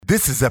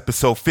This is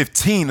episode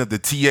 15 of the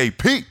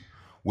TAP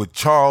with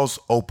Charles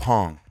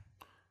Opong.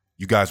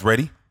 You guys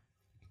ready?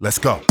 Let's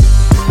go.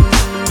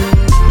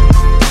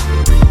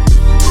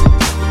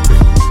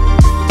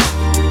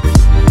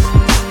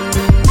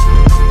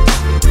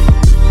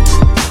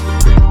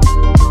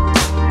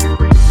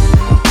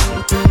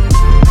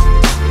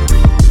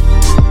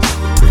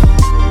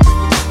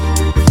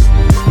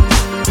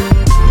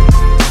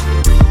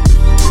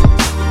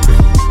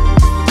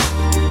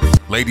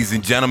 Ladies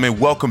and gentlemen,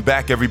 welcome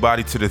back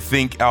everybody to the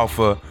Think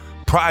Alpha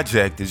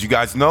Project. As you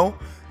guys know,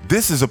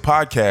 this is a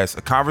podcast,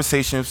 a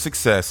conversation of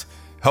success,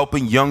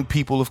 helping young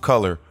people of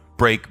color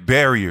break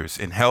barriers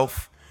in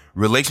health,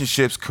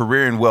 relationships,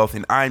 career, and wealth.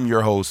 And I'm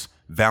your host,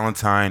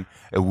 Valentine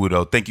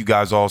Ewudo. Thank you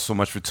guys all so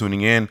much for tuning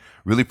in.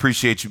 Really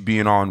appreciate you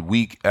being on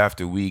week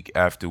after week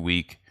after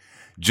week.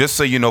 Just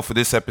so you know, for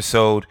this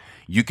episode,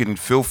 you can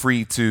feel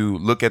free to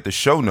look at the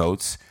show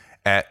notes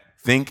at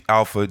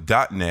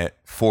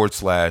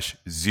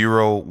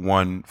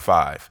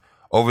thinkalpha.net/015.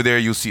 Over there,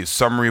 you'll see a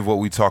summary of what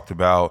we talked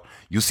about.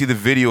 You'll see the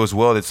video as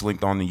well that's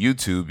linked on the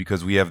YouTube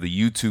because we have the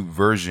YouTube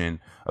version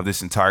of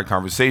this entire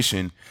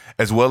conversation,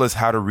 as well as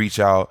how to reach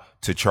out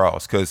to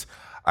Charles, because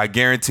I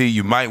guarantee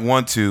you might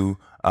want to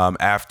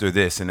after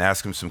this and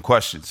ask him some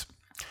questions.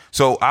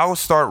 So I will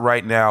start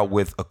right now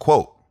with a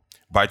quote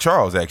by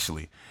Charles,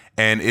 actually,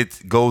 and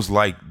it goes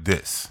like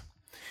this.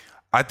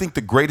 I think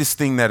the greatest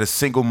thing that a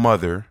single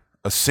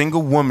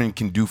woman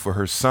can do for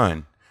her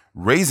son,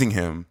 raising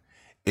him,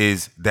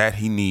 is that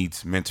he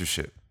needs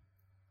mentorship.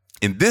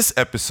 In this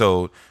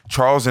episode,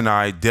 Charles and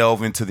I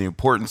delve into the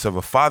importance of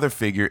a father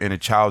figure in a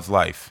child's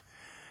life,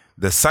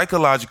 the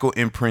psychological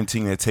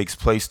imprinting that takes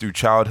place through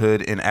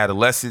childhood and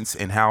adolescence,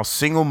 and how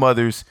single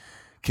mothers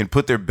can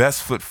put their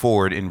best foot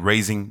forward in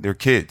raising their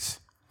kids.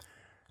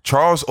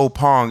 Charles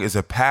Opong is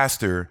a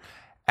pastor,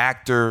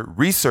 actor,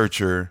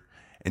 researcher,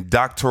 and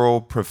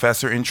doctoral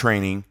professor in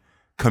training,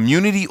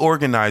 community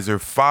organizer,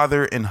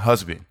 father, and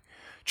husband.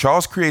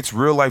 Charles creates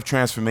real-life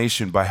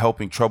transformation by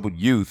helping troubled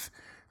youth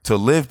to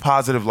live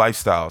positive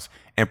lifestyles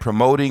and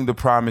promoting the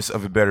promise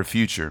of a better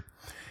future.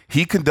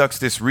 He conducts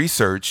this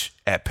research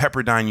at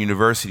Pepperdine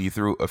University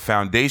through a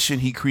foundation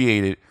he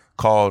created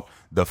called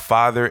the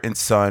Father and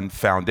Son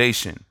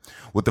Foundation,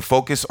 with the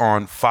focus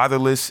on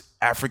fatherless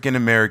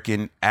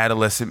African-American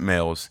adolescent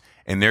males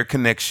and their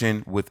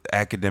connection with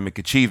academic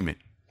achievement.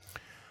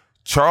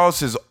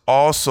 Charles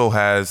also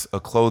has a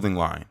clothing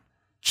line,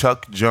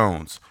 Chuck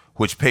Jones,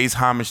 which pays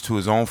homage to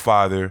his own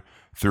father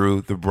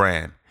through the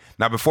brand.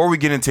 Now, before we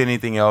get into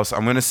anything else,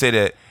 I'm going to say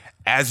that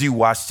as you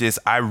watch this,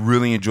 I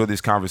really enjoyed this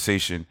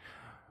conversation.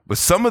 But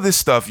some of this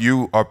stuff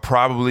you are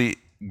probably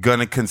going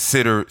to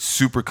consider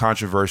super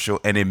controversial,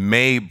 and it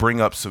may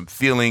bring up some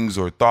feelings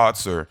or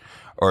thoughts or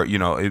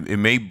it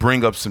may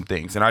bring up some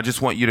things. And I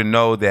just want you to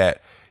know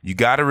that you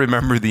got to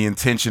remember the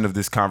intention of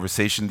this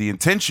conversation. The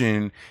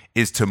intention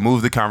is to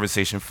move the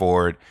conversation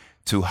forward,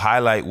 to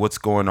highlight what's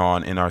going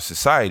on in our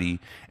society,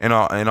 and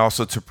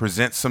also to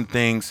present some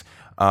things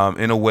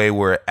in a way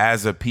where,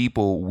 as a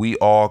people, we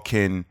all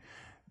can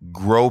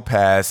grow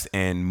past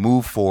and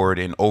move forward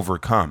and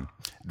overcome.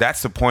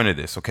 That's the point of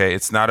this, okay?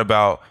 It's not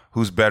about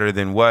who's better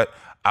than what.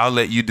 I'll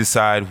let you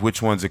decide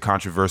which ones are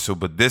controversial,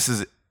 but this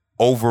is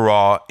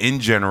overall, in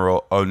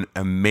general, an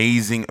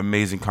amazing,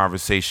 amazing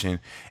conversation.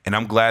 And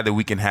I'm glad that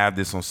we can have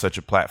this on such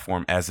a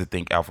platform as the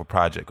Think Alpha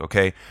Project,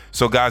 okay?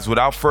 So guys,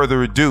 without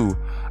further ado,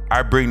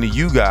 I bring to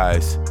you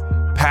guys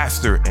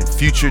Pastor and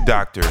future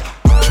Dr.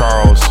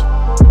 Charles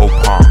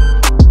Opong.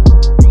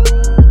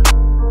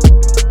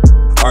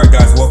 All right,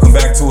 guys, welcome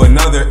back to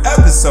another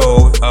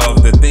episode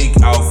of the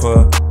Think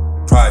Alpha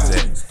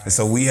Project. And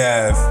so we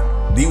have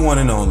the one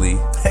and only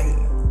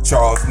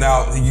Charles.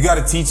 Now, you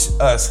got to teach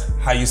us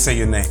how you say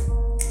your name.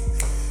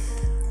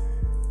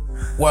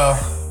 Well,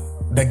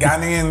 the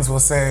Ghanaians will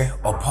say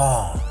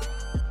Opong.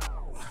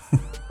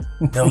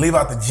 They'll leave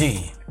out the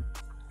G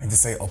and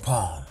just say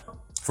Opong.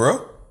 For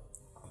real?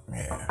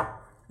 Yeah.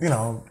 You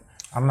know,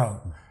 I don't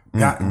know.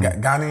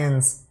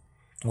 Ghanaians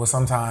will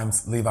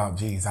sometimes leave out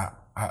G's. I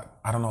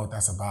don't know what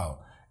that's about.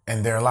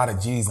 And there are a lot of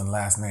G's in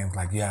last names.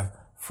 Like you have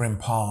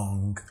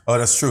Frimpong. Oh,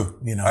 that's true.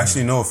 You know, I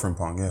actually know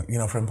Frimpong, yeah. You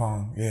know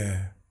Frimpong?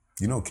 Yeah.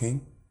 You know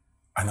King?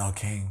 I know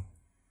King.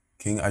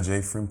 King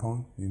Ajay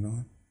Frimpong? You know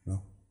him?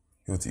 No?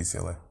 He went to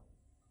UCLA.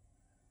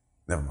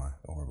 Never mind.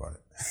 Don't worry about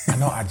it. I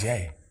know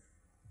Ajay.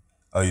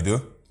 Oh, you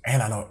do?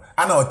 And I know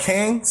a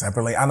King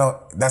separately. I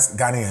know that's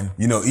Ghanaian.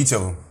 You know each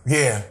of them?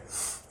 Yeah.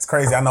 It's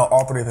crazy. I know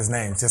all three of his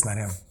names, just not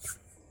him.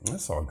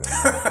 It's all good,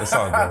 man. It's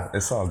all good.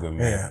 It's all good,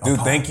 man. Yeah,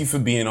 dude, thank you for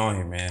being on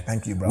here, man.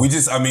 Thank you, bro. We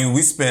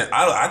spent,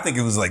 I think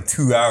it was like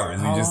 2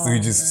 hours. We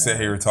just sat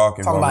here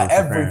talking about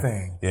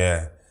everything.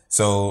 Yeah.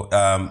 So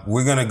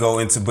we're going to go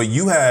into, but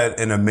you had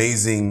an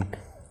amazing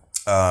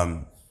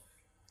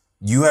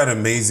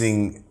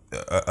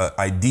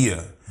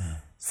idea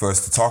for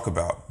us to talk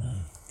about.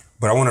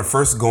 But I want to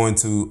first go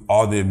into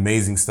all the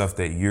amazing stuff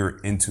that you're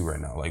into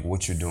right now, like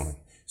what you're doing.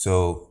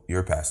 So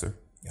you're a pastor.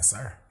 Yes,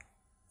 sir.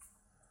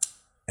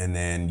 And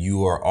then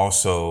you are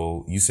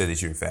also, you said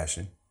that you're in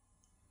fashion.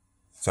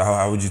 So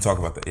how would you talk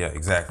about that? Yeah,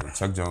 exactly.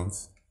 Chuck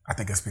Jones. I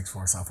think it speaks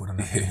for itself. We don't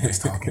have to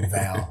just talking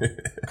Val.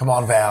 Come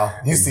on, Val.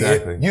 You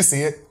Exactly. see it. You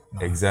see it.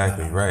 No,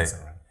 Exactly. no, Right.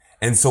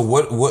 And so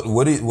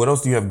what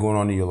else do you have going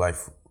on in your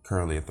life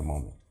currently at the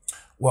moment?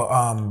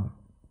 Well,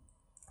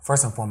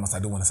 first and foremost, I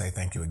do want to say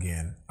thank you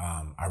again.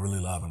 I really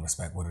love and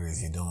respect what it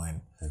is you're doing.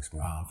 Thanks,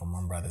 man. From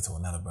one brother to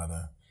another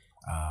brother.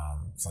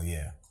 So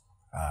yeah,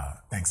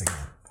 thanks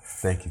again.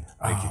 Thank you.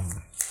 Thank you.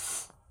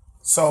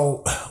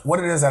 So what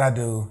it is that I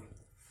do,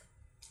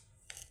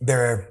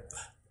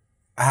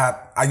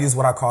 I use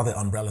what I call the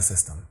umbrella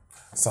system.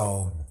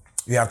 So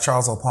you have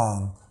Charles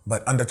Opong,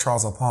 but under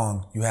Charles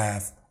Opong, you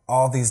have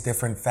all these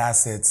different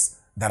facets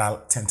that I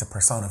tend to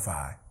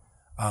personify.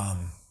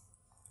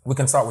 We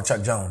can start with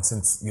Chuck Jones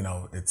since,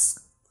 it's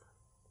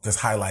just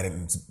highlighted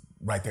and it's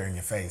right there in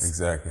your face.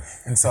 Exactly.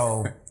 And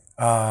so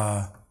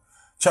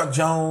Chuck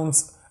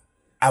Jones,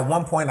 at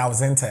one point I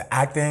was into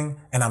acting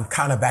and I'm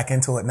kind of back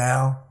into it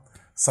now.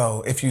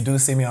 So if you do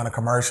see me on a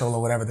commercial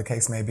or whatever the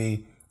case may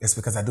be, it's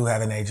because I do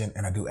have an agent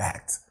and I do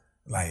act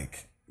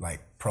like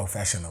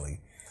professionally.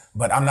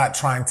 But I'm not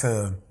trying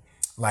to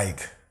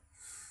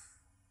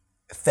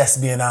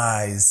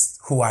thespianize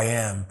who I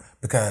am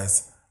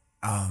because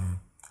I'm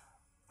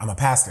a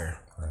pastor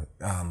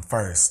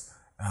first.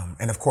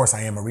 And of course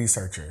I am a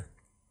researcher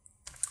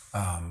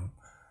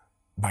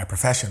by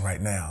profession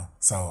right now.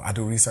 So I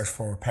do research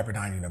for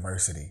Pepperdine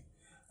University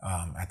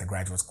at the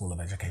Graduate School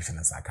of Education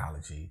and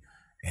Psychology.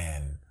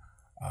 And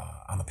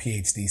I'm a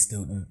PhD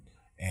student.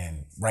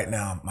 And right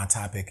now my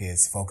topic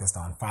is focused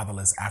on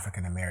fatherless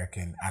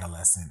African-American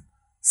adolescent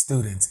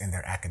students and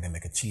their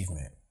academic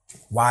achievement,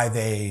 why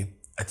they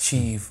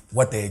achieve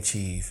what they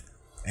achieve.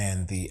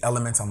 And the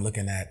elements I'm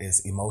looking at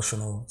is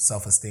emotional,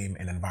 self-esteem,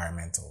 and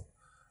environmental.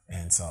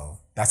 And so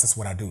that's just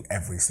what I do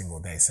every single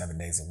day, 7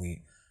 days a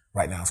week.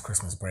 Right now it's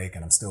Christmas break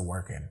and I'm still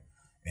working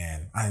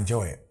and I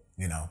enjoy it,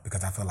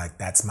 because I feel like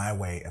that's my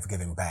way of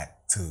giving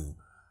back to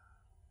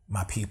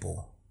my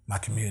people, my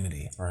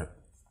community. Right.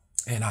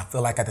 And I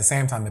feel like at the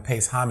same time, it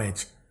pays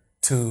homage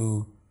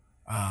to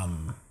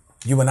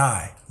you and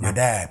I, my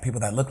dad, people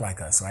that look like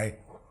us, right?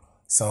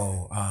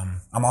 So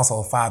I'm also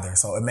a father,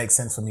 so it makes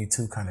sense for me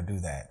to kind of do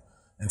that.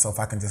 And so if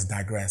I can just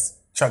digress,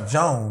 Chuck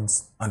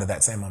Jones, under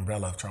that same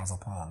umbrella of Charles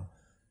Opong,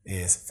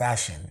 is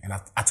fashion. And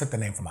I took the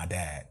name from my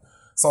dad.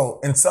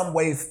 So in some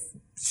way,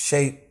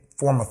 shape,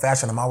 form, or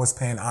fashion, I'm always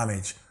paying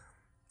homage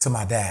to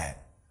my dad.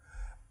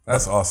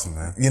 That's awesome,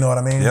 man. You know what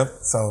I mean? Yep.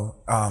 So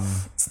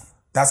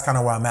that's kind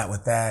of where I'm at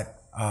with that.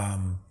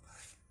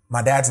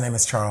 My dad's name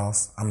is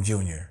Charles. I'm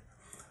Junior.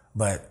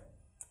 But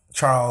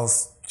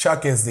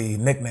Chuck is the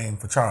nickname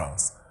for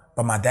Charles.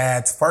 But my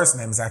dad's first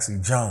name is actually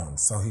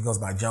Jones. So he goes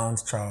by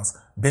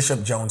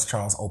Bishop Jones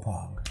Charles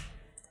Opong.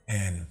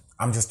 And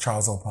I'm just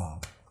Charles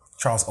Opong,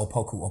 Charles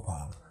Opoku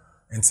Opong.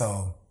 And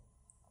so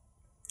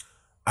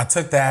I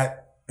took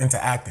that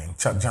into acting,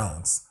 Chuck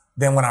Jones.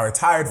 Then when I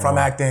retired from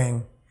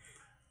acting,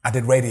 I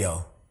did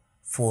radio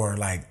for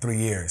 3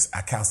 years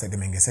at Cal State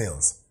Dominguez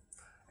Hills.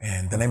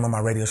 And the name of my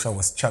radio show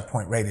was Chuck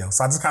Point Radio.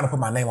 So I just kind of put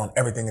my name on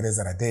everything it is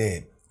that I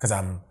did because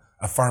I'm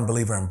a firm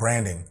believer in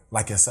branding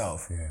like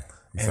yourself. Yeah,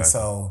 exactly. And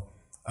so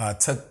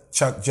took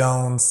Chuck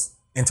Jones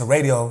into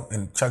radio,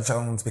 and Chuck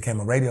Jones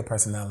became a radio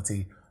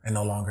personality and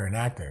no longer an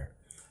actor.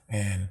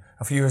 And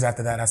a few years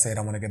after that, I said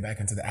I want to get back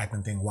into the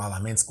acting thing while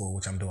I'm in school,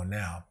 which I'm doing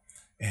now.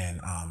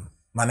 And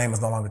my name is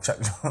no longer Chuck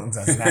Jones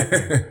as an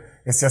actor.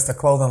 It's just a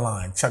clothing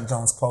line, Chuck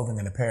Jones Clothing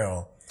and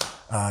Apparel.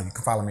 You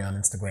can follow me on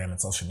Instagram and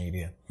social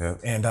media. Yep.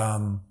 And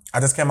I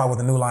just came out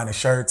with a new line of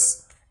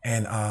shirts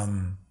and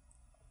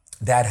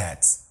dad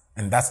hats.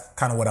 And that's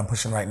kind of what I'm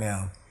pushing right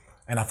now.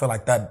 And I feel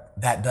like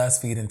that does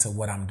feed into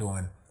what I'm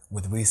doing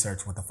with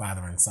research with the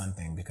father and son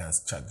thing,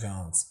 because Chuck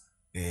Jones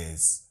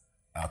is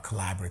a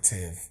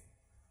collaborative,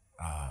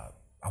 I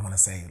want to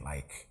say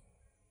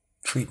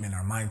treatment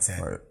or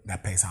mindset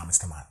that pays homage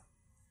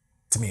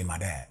to me and my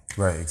dad.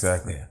 Right,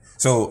 exactly. Yeah.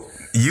 So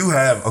you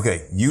have a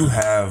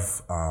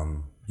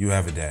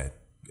dad,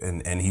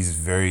 and he's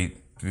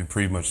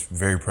pretty much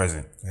very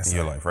present in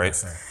your life, right?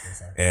 Yes, sir. Yes,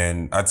 sir.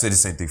 And I'd say the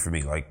same thing for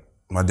me.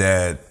 My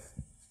dad,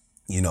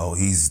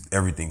 he's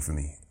everything for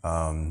me.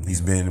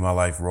 He's been in my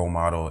life, role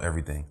model,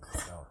 everything.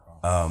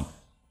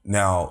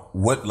 Now,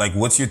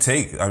 what's your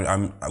take?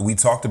 We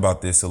talked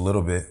about this a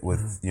little bit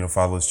with,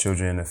 fatherless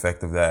children, the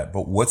effect of that.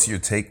 But what's your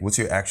take? What's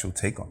your actual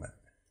take on that?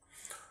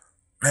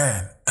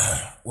 Man,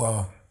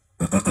 well,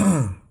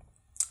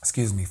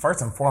 excuse me.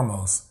 First and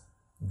foremost,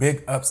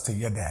 big ups to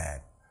your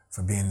dad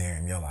for being there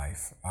in your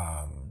life.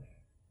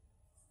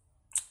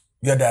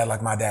 Your dad,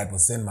 like my dad,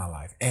 was in my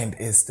life and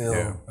is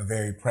still a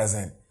very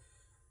present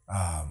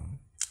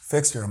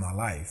fixture in my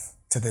life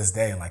to this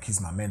day. He's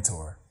my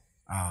mentor.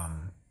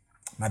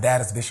 My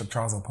dad is Bishop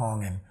Charles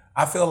Opong, and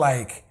I feel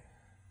like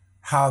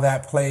how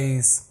that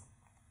plays,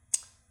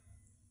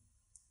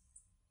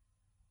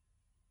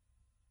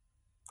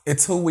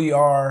 it's who we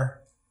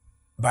are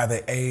by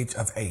the age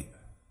of 8.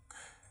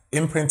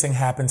 Imprinting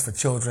happens for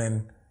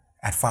children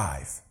at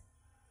 5.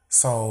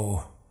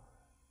 So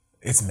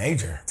it's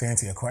major, to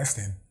answer your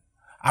question.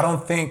 I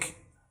don't think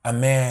a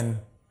man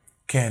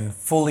can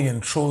fully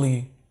and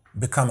truly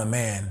become a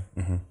man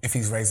if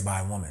he's raised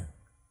by a woman.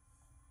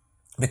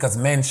 Because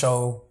men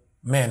show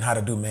men how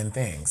to do men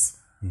things,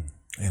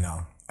 you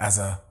know, as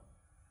a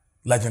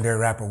legendary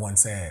rapper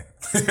once said.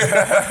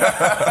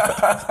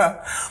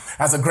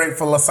 As a great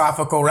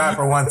philosophical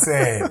rapper once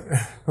said,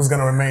 who's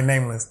gonna remain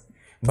nameless.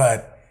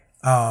 But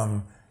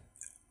I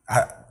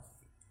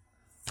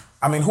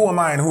mean, who am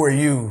I and who are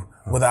you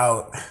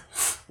without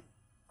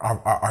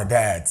our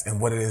dads and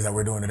what it is that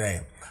we're doing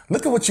today?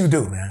 Look at what you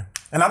do, man.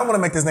 And I don't want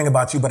to make this thing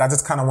about you, but I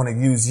just kind of want to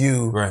use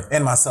you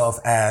and myself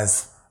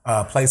as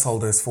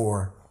placeholders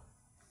for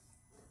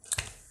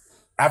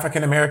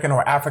African American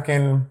or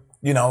African,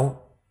 you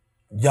know,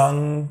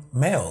 young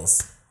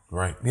males.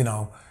 Right. You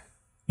know,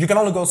 you can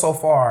only go so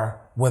far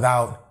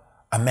without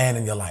a man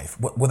in your life.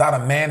 Without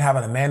a man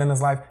having a man in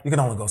his life, you can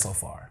only go so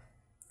far.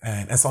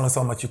 And it's only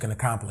so much you can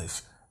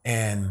accomplish.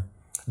 And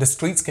the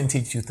streets can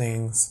teach you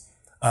things.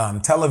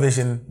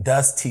 Television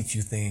does teach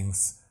you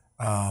things,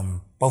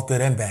 both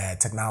good and bad,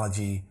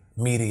 technology,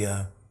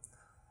 media.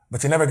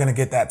 But you're never going to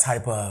get that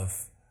type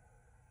of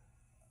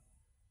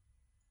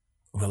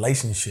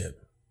relationship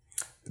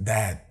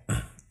that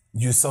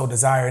you so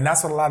desire. And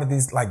that's what a lot of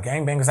these like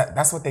gangbangers,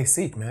 that's what they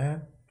seek,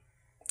 man.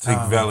 Seek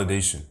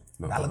validation.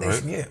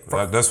 Validation, right?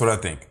 yeah. That's what I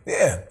think.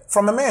 Yeah,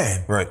 from a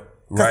man. Right,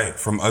 right.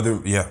 From other,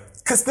 yeah.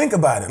 Because think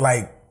about it,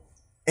 like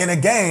in a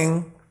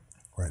gang,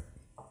 right.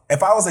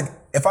 If I was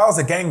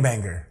a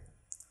gangbanger,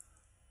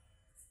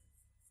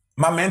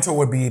 my mentor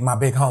would be my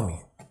big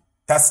homie.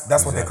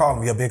 That's what they call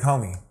me, a big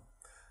homie.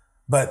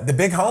 But the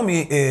big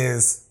homie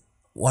is,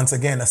 once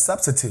again, a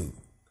substitute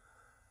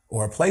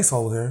or a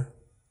placeholder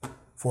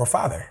for a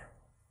father.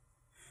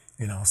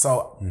 You know,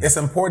 so it's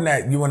important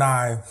that you and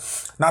I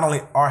not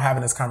only are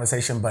having this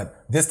conversation,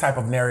 but this type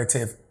of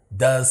narrative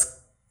does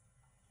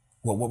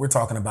what we're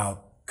talking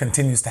about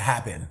continues to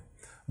happen.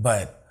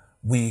 But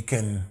we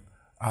can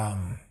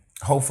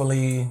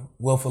hopefully,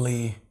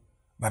 willfully,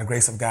 by the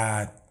grace of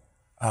God,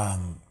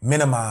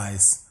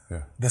 minimize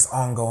this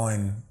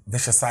ongoing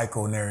vicious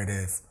cycle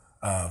narrative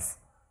of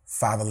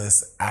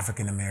fatherless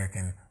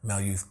African-American male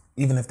youth.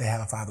 Even if they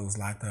have a father who's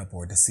locked up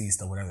or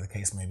deceased or whatever the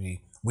case may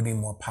be, we need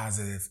more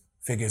positive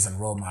figures and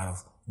role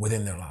models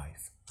within their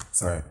life.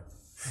 So, right.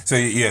 So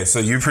yeah, so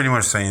you're pretty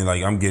much saying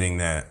like I'm getting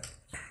that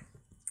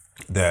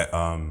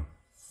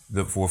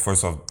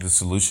first off, the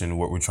solution,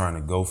 what we're trying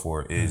to go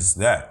for is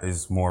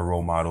more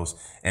role models.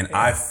 And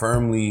I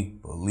firmly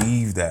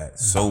believe that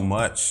so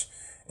much.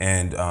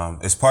 And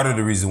it's part of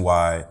the reason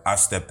why I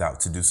stepped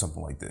out to do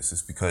something like this.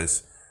 Is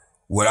because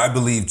what I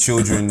believe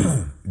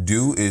children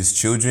do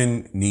is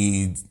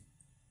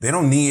they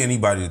don't need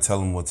anybody to tell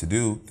them what to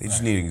do. They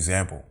just need an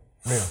example.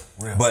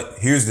 Real. But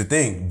here's the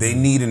thing. They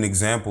need an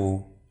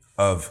example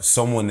of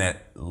someone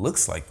that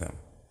looks like them.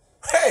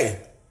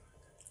 Hey,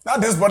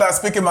 not this brother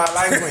speaking my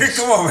language.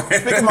 Come on,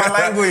 man. Speaking my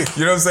language.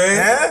 You know what I'm saying?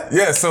 Yeah?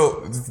 Yeah, so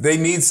they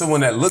need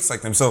someone that looks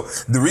like them. So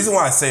the reason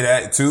why I say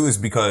that too is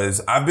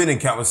because I've been in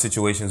countless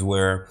situations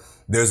where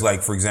there's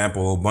like, for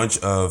example, a bunch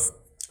of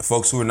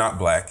folks who are not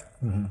black.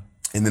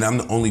 And then I'm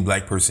the only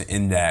black person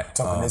in that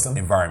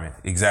environment.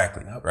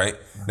 Exactly. Yep. Right?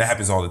 That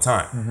happens all the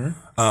time.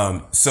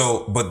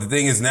 But the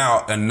thing is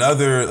now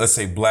another, let's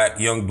say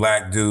young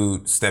black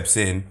dude steps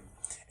in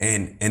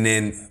and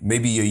then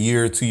maybe a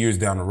year, 2 years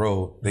down the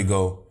road, they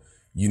go,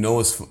 you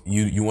know,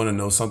 you want to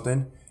know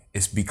something?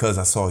 It's because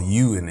I saw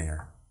you in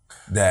there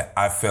that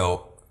I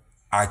felt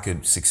I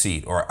could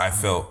succeed, or I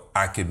felt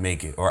I could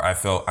make it, or I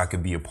felt I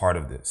could be a part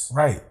of this.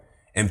 Right.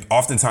 And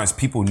oftentimes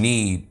people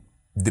need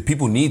that.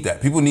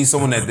 People need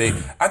someone that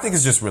I think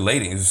it's just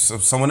relating.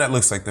 It's someone that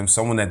looks like them,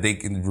 someone that they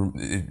can,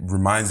 it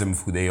reminds them of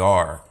who they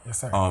are.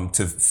 Yes, sir.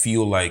 To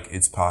feel like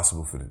it's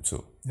possible for them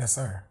too. Yes,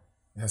 sir.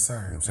 Yes, sir.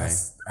 You know what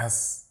I'm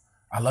saying?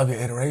 I love your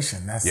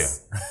iteration. That's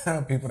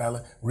people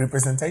that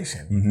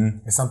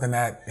representation. It's something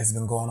that has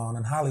been going on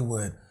in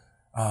Hollywood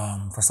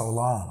for so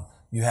long.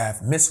 You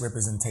have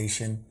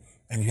misrepresentation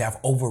and you have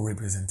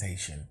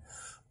overrepresentation.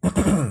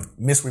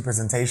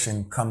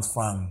 Misrepresentation comes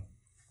from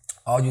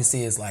all you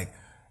see is like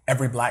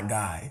every black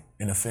guy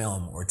in a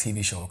film or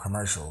TV show or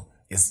commercial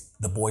is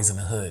the boys in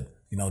the hood,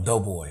 you know,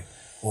 Doughboy,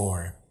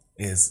 or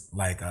is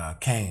like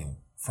Kane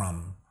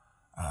from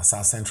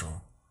South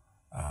Central.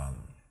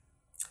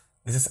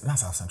 Is this not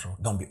South Central?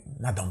 Don't be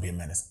a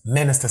menace.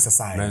 Menace to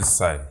society. Menace to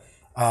society.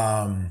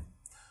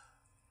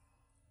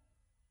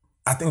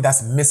 I think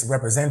that's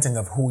misrepresenting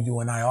of who you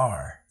and I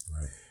are.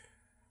 Right.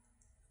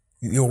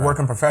 You're a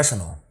working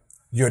professional.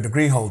 You're a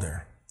degree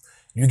holder.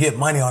 You get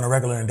money on a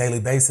regular and daily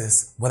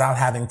basis without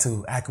having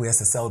to acquiesce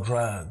to sell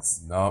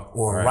drugs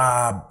or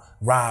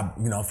rob,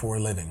 you know, for a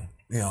living.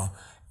 You know,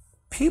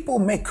 people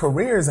make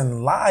careers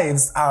and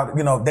lives out,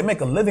 you know, they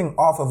make a living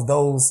off of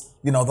those,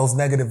 you know, those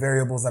negative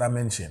variables that I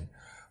mentioned.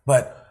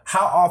 But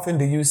how often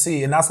do you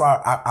see, and that's why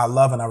I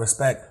love and I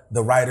respect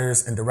the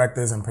writers and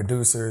directors and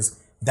producers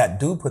that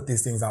do put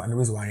these things out. And the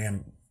reason why I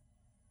am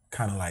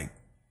kind of like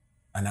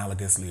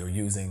analogously or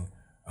using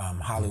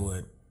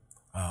Hollywood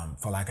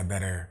for lack of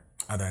better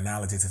other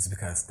analogies is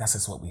because that's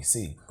just what we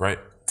see. Right.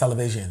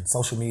 Television,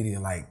 social media,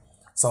 like,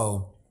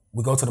 so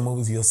we go to the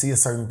movies, you'll see a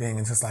certain thing and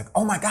it's just like,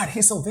 oh my God,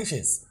 he's so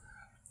vicious.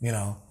 You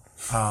know,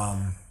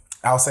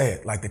 I'll say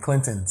it, like the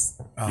Clintons,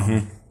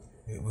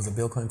 it was a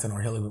Bill Clinton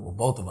or Hillary, well,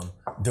 both of them,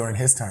 during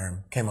his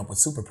term, came up with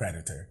Super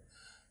Predator.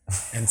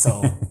 And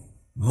so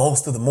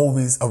most of the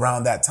movies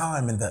around that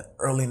time in the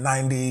early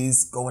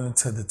 90s, going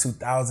into the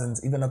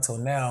 2000s, even up till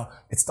now,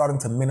 it's starting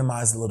to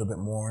minimize a little bit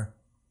more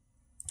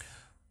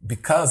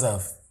because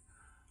of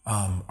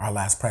our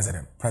last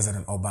president,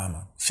 President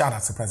Obama. Shout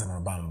out to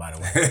President Obama, by the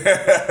way.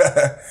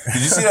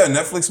 Did you see that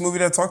Netflix movie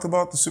that talked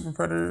about the Super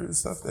Predator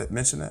stuff, that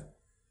mentioned that?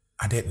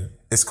 I didn't.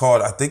 It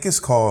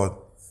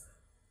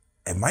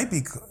might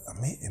be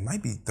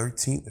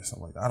 13th or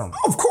something like that. I don't know.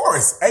 Oh, of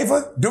course.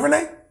 Ava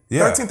DuVernay?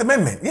 Yeah. 13th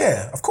Amendment.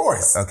 Yeah, of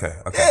course. Okay.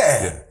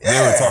 Yeah. They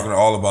were talking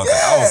all about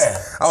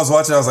that. I was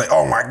watching, I was like,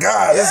 oh my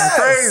God, this is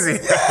crazy.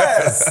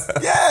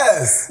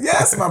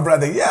 Yes, my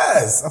brother.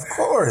 Yes, of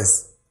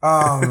course.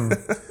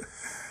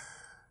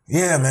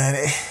 Yeah,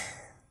 man.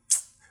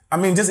 I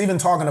mean, just even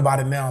talking about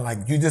it now,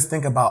 like you just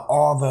think about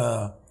all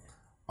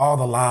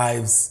the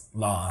lives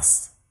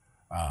lost.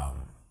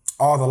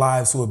 All the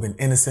lives who have been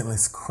innocently,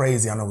 it's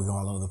crazy. I know we're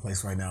going all over the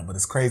place right now, but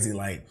it's crazy.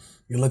 Like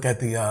you look at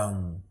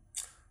the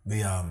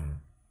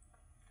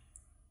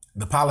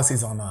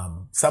policies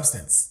on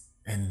substance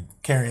and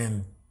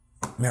carrying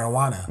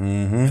marijuana.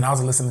 And I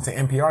was listening to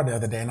NPR the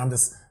other day, and I'm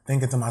just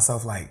thinking to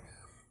myself, like,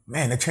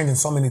 man, they're changing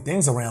so many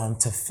things around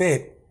to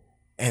fit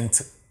and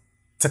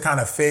to kind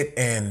of fit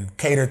and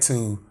cater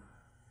to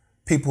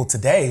people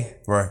today.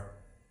 Right.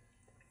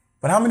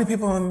 But how many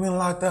people have been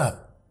locked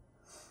up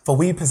for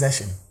weed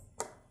possession?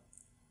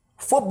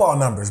 Football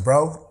numbers,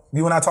 bro.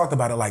 You and I talked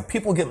about it. Like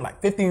people get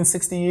like 15,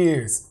 60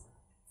 years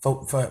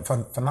for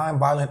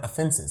non-violent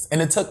offenses.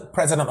 And it took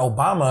President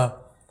Obama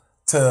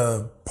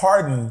to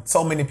pardon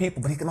so many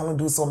people, but he can only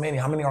do so many.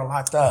 How many are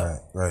locked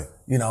up? Right.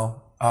 You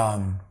know,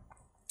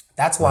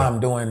 that's why I'm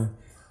doing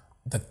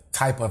the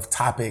type of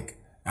topic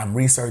I'm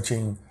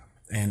researching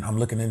and I'm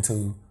looking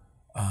into,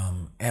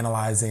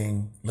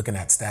 analyzing, looking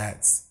at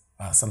stats,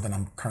 something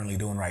I'm currently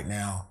doing right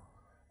now.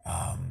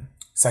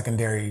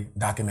 Secondary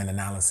document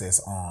analysis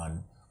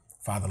on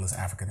fatherless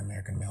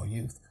African-American male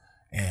youth.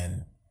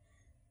 And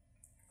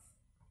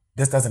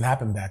this doesn't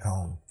happen back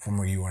home from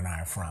where you and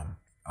I are from.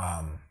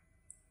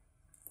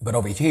 But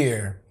over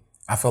here,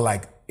 I feel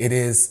like it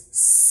is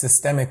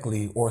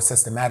systematically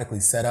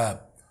set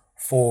up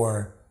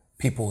for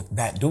people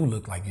that do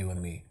look like you and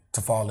me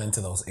to fall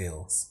into those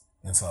ills.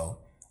 And so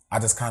I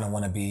just kind of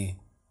want to be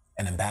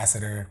an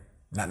ambassador,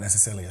 not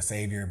necessarily a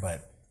savior,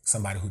 but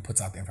somebody who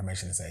puts out the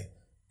information and say,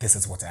 this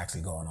is what's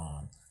actually going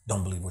on.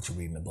 Don't believe what you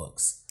read in the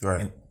books.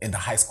 Right. In the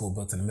high school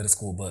books and the middle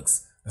school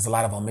books, there's a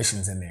lot of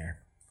omissions in there.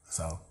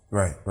 So.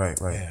 Right.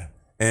 Yeah.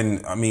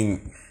 And I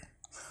mean,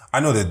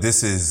 I know that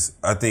this is,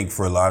 I think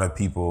for a lot of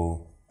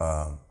people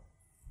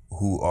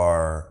who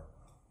are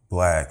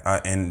Black,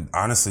 and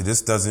honestly,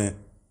 this doesn't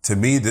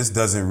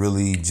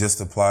really just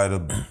apply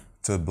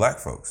to Black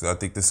folks. I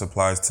think this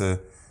applies to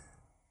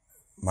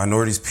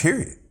minorities,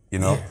 period, you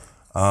know?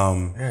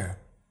 Yeah.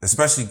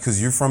 Especially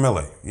because you're from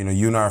LA. You know,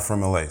 you and I are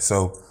from LA.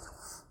 So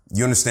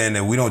you understand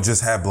that we don't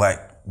just have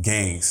Black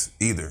gangs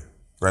either,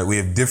 right? We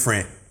are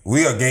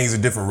gangs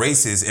of different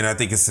races, and I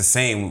think it's the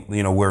same,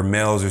 you know, where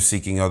males are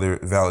seeking other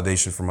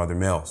validation from other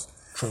males.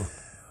 True.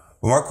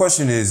 But my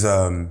question is,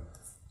 I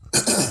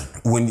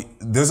know that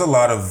there's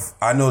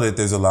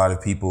a lot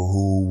of people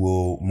who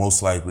will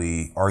most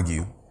likely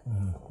argue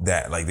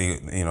that, like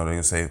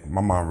they'll say,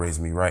 my mom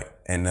raised me right.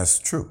 And that's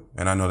true.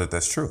 And I know that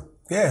that's true.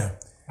 Yeah.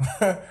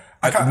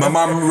 My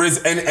mom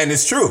raised, and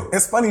it's true.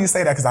 It's funny you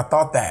say that because I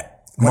thought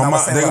that. They're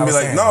gonna be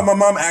like, no, my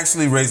mom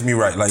actually raised me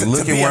right. Like,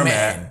 look at where I'm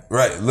at.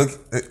 Right, look.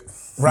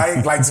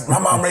 Right, like my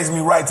mom raised me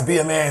right to be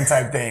a man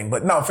type thing.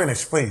 But no,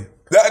 finish, please.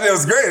 That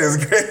was great. It was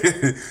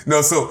great.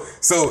 No, so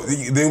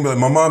they're gonna be like,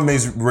 my mom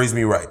raised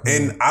me right,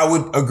 and I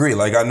would agree.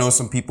 Like, I know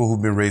some people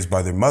who've been raised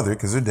by their mother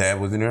because their dad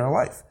wasn't in their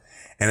life,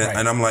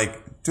 and I'm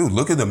like, dude,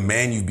 look at the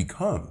man you've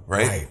become.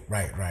 Right.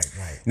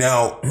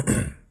 Now.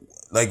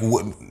 Like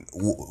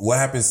what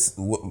happens?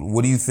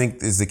 What do you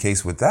think is the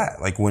case with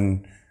that? Like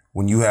when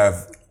you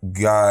have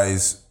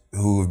guys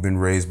who have been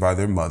raised by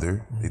their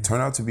mother, they turn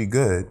out to be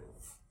good.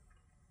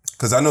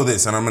 Because I know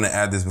this, and I'm going to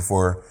add this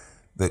before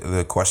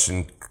the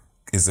question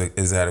is at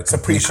a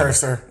completion.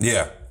 It's a precursor.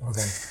 Yeah.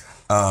 Okay.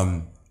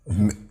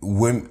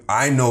 When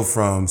I know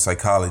from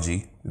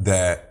psychology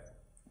that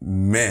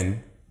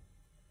men,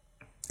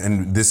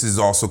 and this is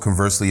also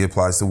conversely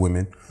applies to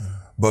women.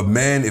 But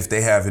men, if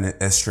they have an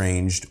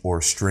estranged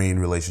or strained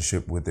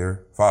relationship with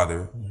their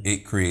father,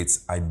 it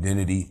creates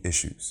identity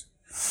issues.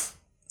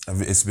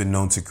 It's been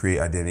known to create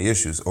identity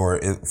issues. Or,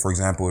 for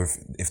example,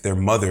 if their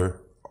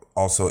mother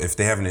also, if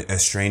they have an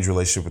estranged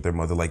relationship with their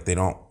mother, like they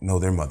don't know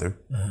their mother,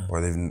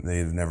 or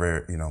they've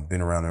never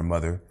been around their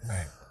mother,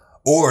 right.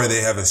 Or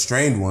they have a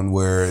strained one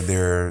where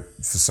they're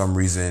for some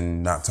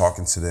reason not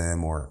talking to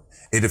them, or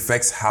it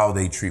affects how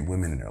they treat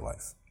women in their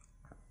life.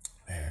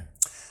 Man.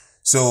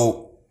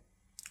 So.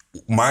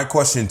 My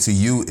question to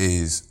you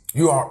is...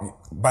 You are,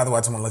 by the way,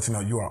 I just want to let you know,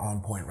 you are on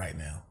point right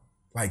now.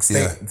 Like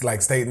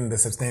stating the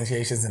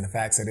substantiations and the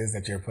facts it is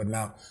that you're putting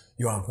out,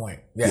 you're on point.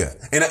 Yeah.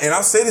 And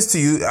I'll say this to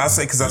you. I'll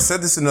say, because I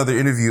said this in another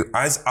interview.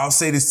 I'll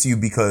say this to you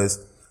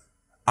because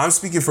I'm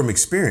speaking from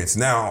experience.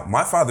 Now,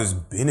 my father's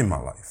been in my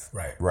life.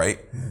 Right.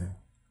 Mm-hmm.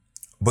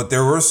 But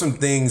there were some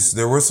things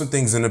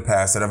in the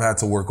past that I've had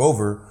to work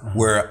over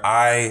where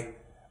I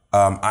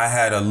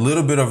had a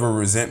little bit of a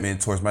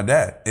resentment towards my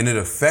dad, and it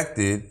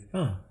affected.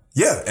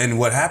 Yeah. And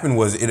what happened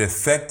was it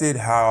affected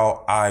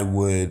how I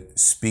would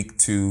speak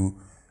to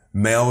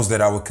males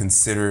that I would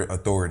consider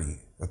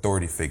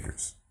authority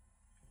figures.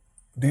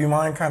 Do you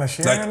mind kind of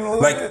sharing a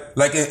little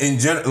bit?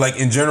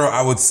 In general,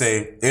 I would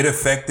say it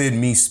affected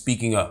me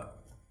speaking up.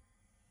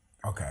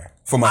 Okay.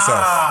 For myself.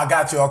 I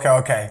got you.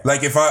 Okay.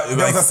 Like if I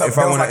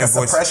want to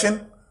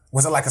suppression.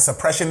 Was it like a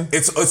suppression?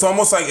 It's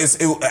almost like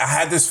I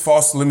had this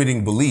false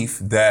limiting belief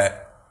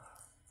that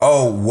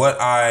what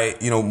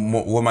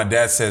my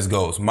dad says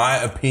goes. My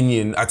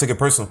opinion, I took it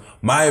personal.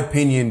 My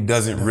opinion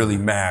doesn't really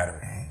matter.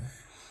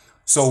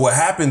 So what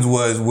happens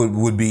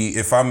would be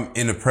if I'm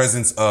in the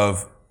presence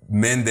of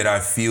men that I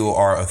feel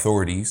are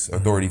authority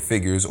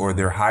figures, or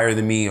they're higher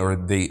than me, or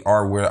they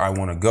are where I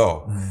want to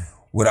go.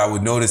 What I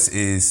would notice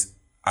is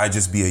I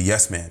just be a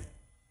yes man.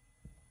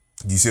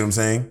 Do you see what I'm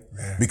saying?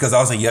 Yeah. Because I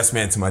was a yes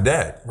man to my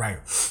dad. Right.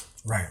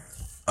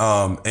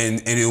 And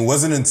it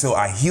wasn't until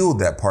I healed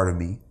that part of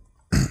me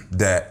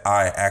that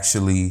I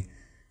actually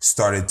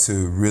started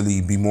to really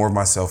be more of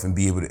myself and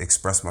be able to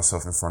express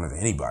myself in front of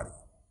anybody.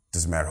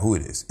 Doesn't matter who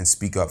it is, and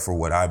speak up for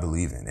what I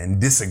believe in and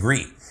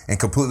disagree and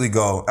completely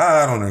go,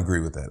 I don't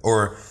agree with that.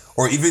 Or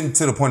even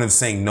to the point of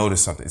saying no to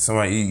something.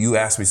 Somebody, you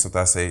ask me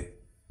something, I say,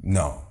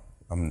 no,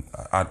 I'm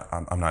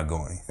not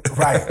going.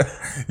 Right.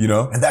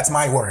 And that's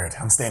my word.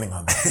 I'm standing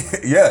on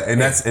that. Yeah. And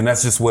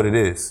that's just what it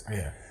is.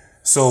 Yeah.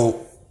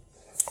 So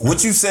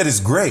what you said is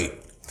great.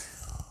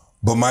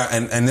 But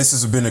and this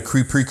has been a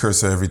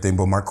precursor to everything,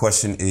 but my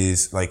question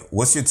is, like,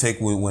 what's your take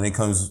when it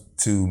comes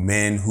to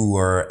men who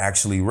are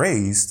actually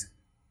raised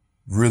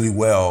really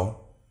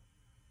well,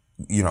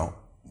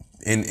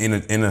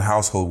 in a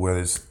household where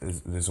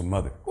there's a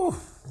mother? Ooh,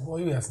 boy,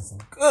 you asking some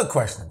good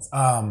questions.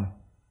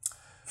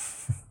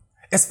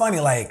 It's funny,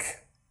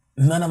 like,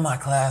 none of my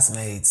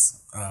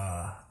classmates,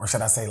 or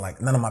should I say,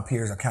 like, none of my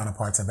peers or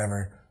counterparts have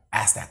ever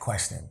asked that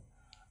question.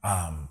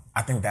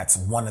 I think that's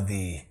one of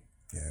the,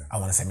 I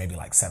want to say maybe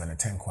like 7 or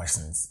 10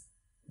 questions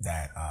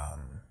that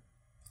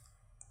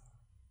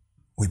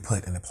we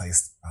put into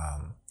place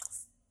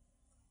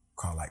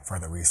called like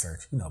further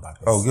research, about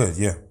this. Oh, good,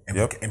 yeah.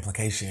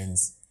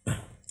 Implications,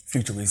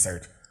 future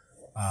research.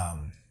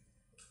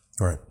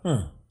 Right.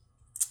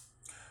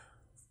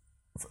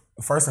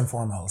 First and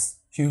foremost,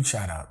 huge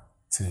shout out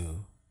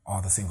to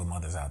all the single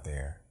mothers out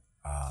there.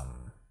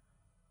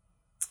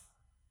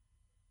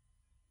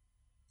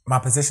 My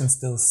position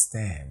still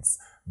stands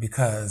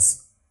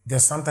because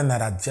there's something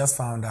that I just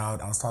found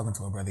out. I was talking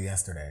to a brother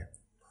yesterday,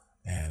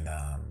 and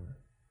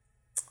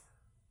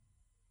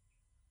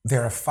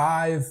there are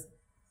five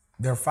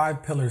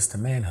pillars to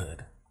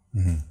manhood.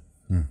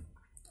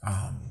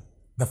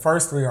 The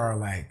first 3 are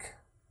like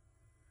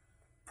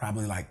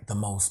probably like the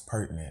most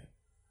pertinent.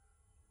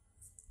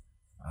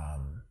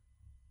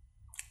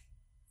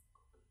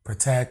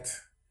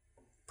 Protect,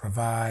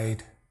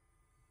 provide.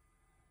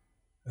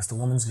 It's the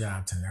woman's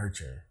job to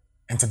nurture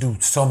and to do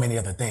so many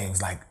other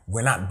things. Like,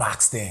 we're not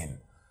boxed in.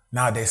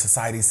 Nowadays,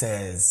 society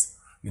says,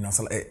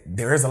 so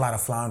there is a lot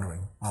of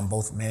floundering on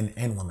both men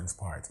and women's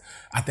parts.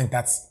 I think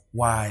that's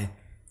why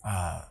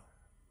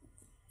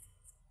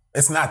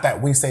it's not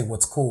that we say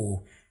what's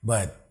cool,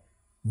 but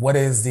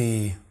what's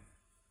the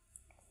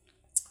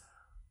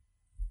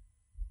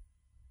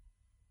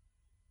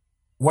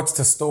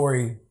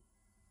story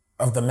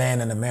of the man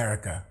in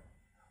America?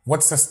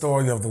 What's the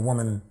story of the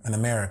woman in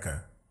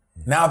America?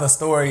 Now the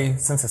story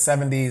since the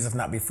 70s, if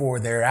not before,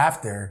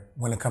 thereafter,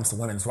 when it comes to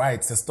women's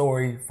rights, the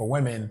story for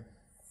women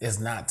is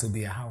not to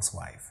be a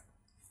housewife.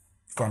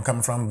 Where I'm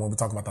coming from when we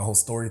talk about the whole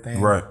story thing.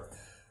 Right.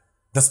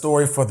 The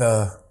story for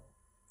the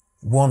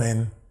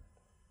woman,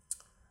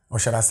 or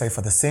should I say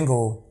for the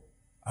single,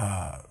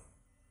 let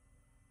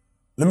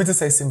me just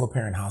say single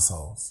parent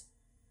households,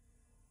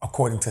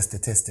 according to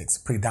statistics,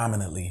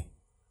 predominantly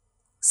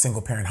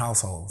single parent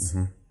households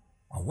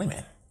are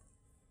women.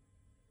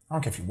 I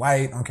don't care if you're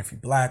white, I don't care if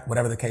you're black,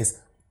 whatever the case.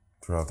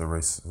 Throughout the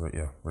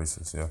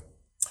races, yeah.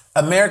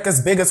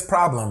 America's biggest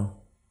problem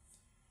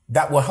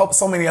that will help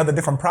so many other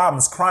different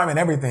problems, crime and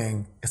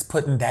everything, is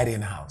putting daddy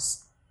in the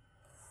house.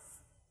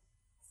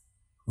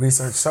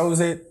 Research shows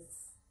it,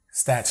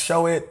 stats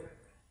show it.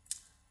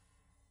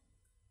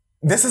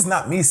 This is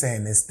not me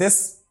saying this.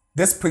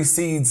 This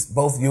precedes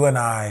both you and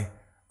I.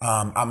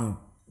 I'm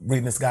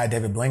reading this guy,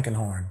 David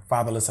Blankenhorn,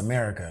 Fatherless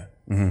America.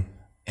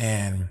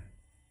 And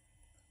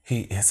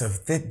it's a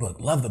thick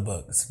book. Love the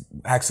book. It's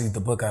actually the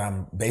book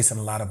I'm basing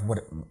a lot of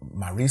what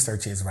my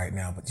research is right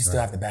now, but you still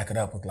have to back it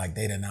up with like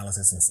data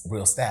analysis and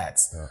real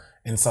stats. Yeah.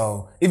 And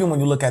so even when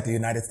you look at the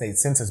United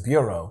States Census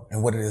Bureau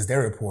and what it is they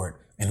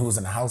report and who's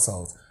in the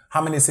households,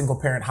 how many single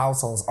parent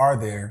households are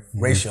there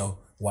ratio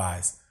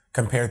wise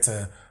compared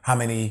to how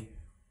many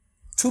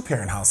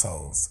two-parent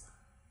households.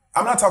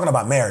 I'm not talking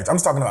about marriage. I'm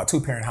just talking about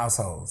two-parent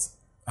households.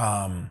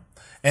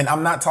 And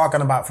I'm not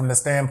talking about from the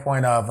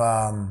standpoint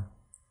of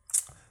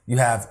you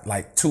have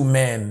like two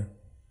men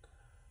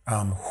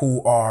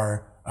who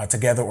are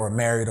together or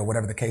married or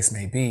whatever the case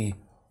may be,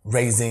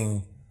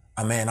 raising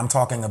a man. I'm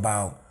talking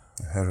about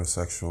a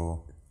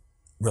heterosexual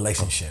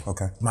relationship.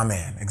 Okay. My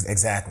man,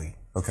 exactly.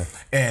 Okay.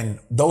 And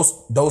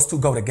those two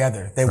go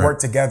together. They work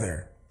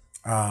together.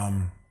 What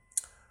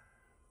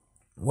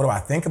do I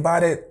think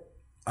about it?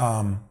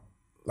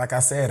 Like I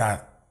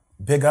said,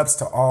 big ups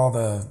to all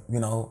the,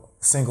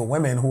 single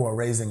women who are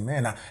raising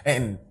men.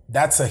 And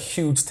that's a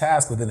huge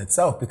task within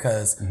itself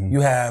because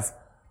you have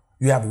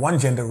one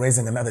gender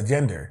raising another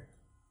gender.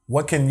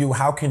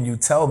 How can you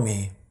tell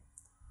me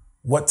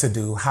what to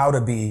do, how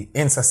to be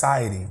in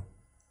society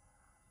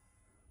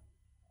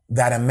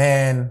that a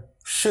man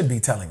should be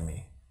telling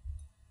me?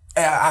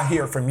 I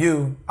hear from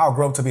you, I'll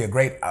grow up to be a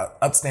great,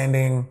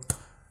 upstanding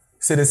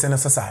citizen of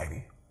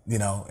society,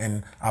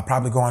 and I'll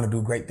probably go on to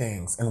do great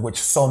things, in which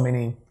so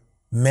many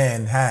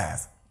men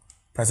have.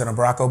 President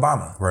Barack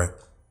Obama. Right.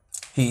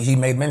 He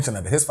made mention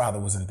of it. His father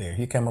wasn't there.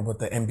 He came up with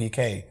the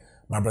MBK,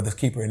 My Brother's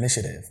Keeper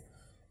Initiative.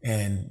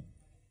 And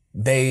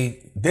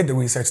they did the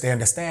research. They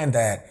understand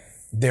that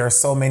there are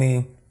so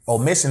many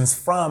omissions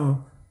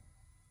from,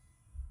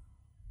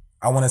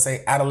 I want to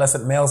say,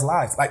 adolescent males'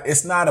 lives. Like,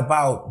 it's not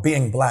about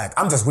being black.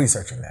 I'm just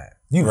researching that.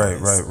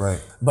 Right.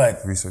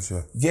 But research,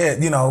 yeah.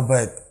 Yeah,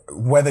 but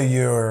whether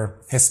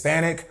you're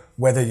Hispanic,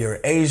 whether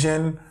you're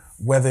Asian,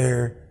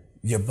 whether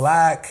you're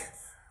black,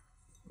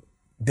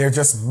 there are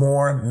just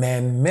more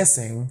men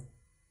missing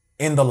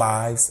in the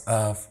lives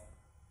of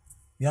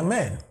young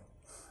men.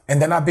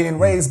 And they're not being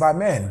raised by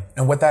men.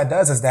 And what that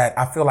does is that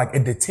I feel like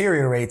it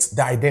deteriorates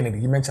the identity.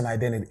 You mentioned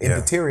identity. It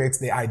deteriorates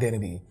the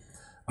identity.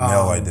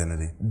 Male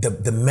identity.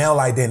 The male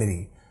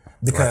identity.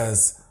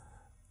 Because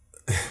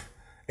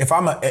if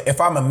I'm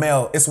a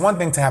male, it's one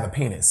thing to have a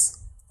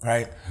penis,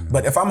 right?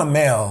 But if I'm a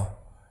male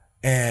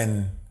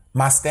and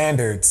my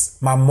standards,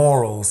 my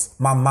morals,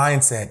 my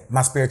mindset,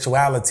 my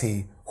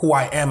spirituality, who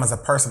I am as a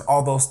person,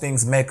 all those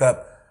things make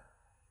up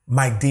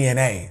my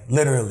DNA,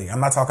 literally.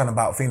 I'm not talking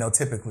about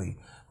phenotypically,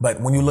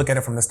 but when you look at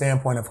it from the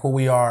standpoint of who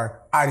we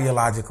are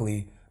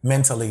ideologically,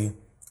 mentally,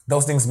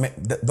 those things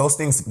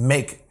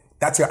make,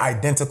 that's your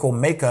identical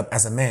makeup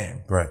as a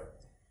man. Right.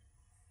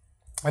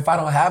 If I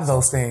don't have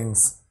those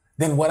things,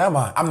 then what am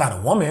I? I'm not a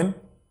woman,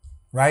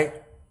 right?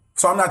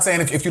 So I'm not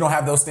saying if you don't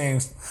have those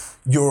things,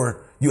 you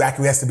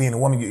acquiesce to being a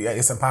woman.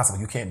 It's impossible.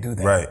 You can't do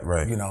that.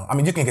 Right. You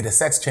can get a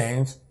sex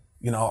change.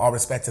 All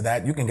respect to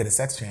that. You can get a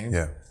sex change.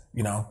 Yeah.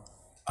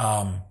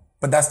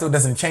 But that still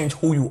doesn't change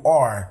who you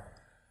are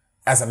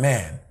as a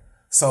man.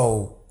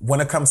 So when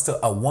it comes to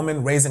a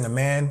woman raising a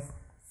man,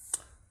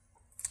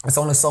 it's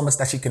only so much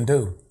that she can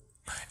do.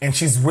 And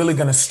she's really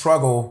going to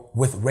struggle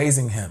with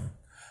raising him.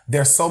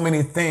 There's so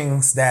many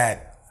things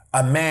that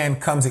a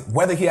man comes,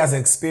 whether he has an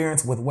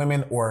experience with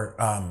women or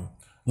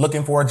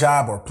looking for a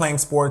job or playing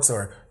sports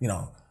or,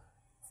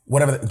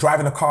 whatever,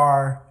 driving a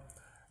car.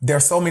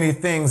 There's so many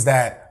things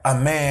that a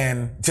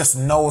man just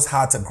knows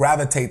how to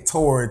gravitate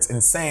towards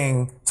and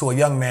saying to a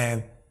young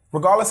man,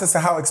 regardless as to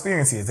how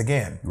experienced he is,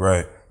 again.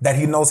 Right. That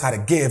he knows how to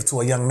give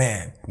to a young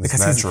man. It's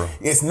natural.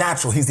 It's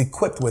natural. He's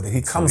equipped with it.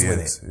 He comes with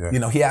it.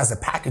 Yeah. He has the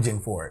packaging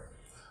for it.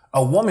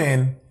 A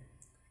woman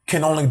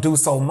can only do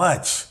so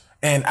much.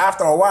 And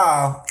after a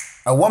while,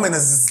 a woman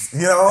is,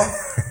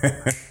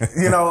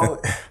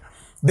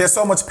 there's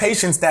so much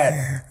patience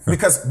that,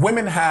 because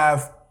women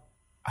have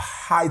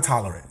high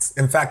tolerance.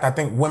 In fact, I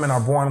think women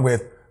are born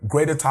with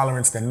greater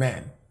tolerance than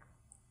men.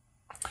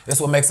 It's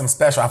what makes them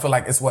special. I feel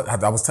like it's what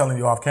I was telling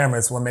you off camera.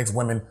 It's what makes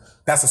women,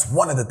 that's just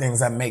one of the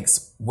things that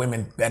makes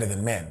women better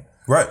than men.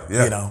 Right,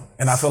 yeah.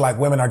 And I feel like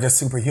women are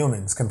just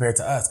superhumans compared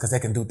to us because they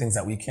can do things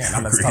that we can't.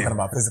 I'm not talking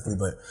about physically,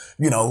 but,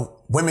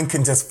 women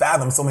can just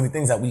fathom so many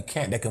things that we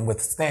can't. They can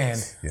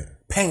withstand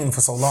pain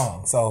for so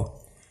long. So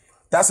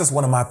that's just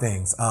one of my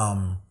things.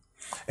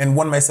 And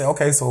one may say,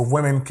 okay, so if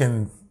women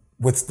can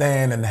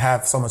withstand and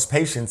have so much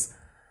patience,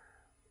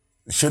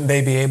 shouldn't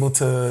they be able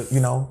to,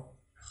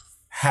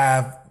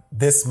 have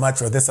this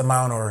much or this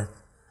amount or,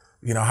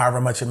 however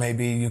much it may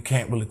be, you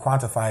can't really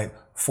quantify it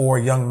for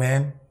young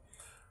men?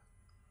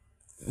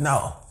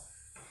 No.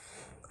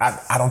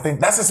 I don't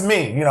think, that's just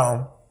me,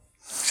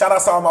 Shout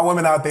out to all my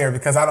women out there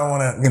because I don't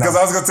want to, Because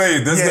I was going to tell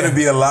you, there's going to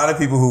be a lot of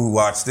people who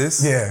watch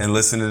this and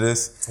listen to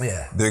this.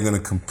 Yeah. They're going to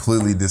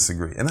completely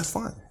disagree. And that's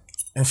fine.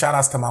 And shout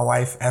outs to my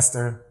wife,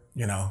 Esther,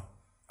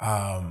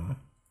 I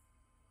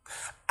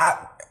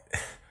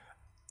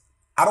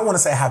don't want to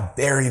say I have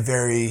very,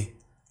 very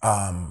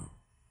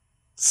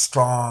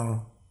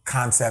strong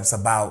concepts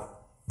about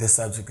this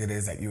subject it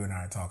is that you and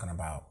I are talking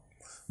about.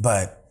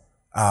 But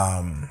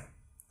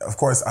of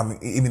course,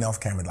 even off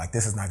camera, like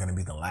this is not going to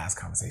be the last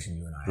conversation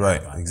you and I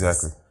have. Right,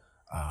 exactly.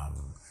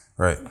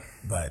 Right.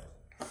 But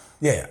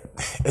yeah,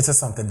 it's just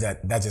something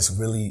that just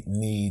really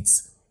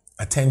needs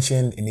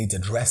attention. It needs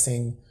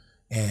addressing,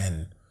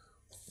 and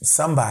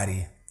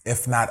somebody,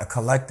 if not a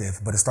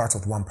collective, but it starts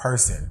with one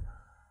person,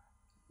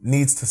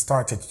 needs to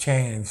start to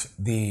change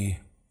the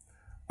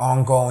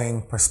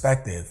ongoing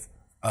perspective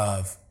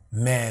of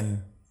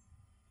men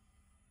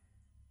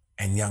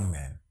and young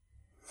men.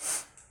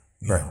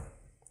 You know,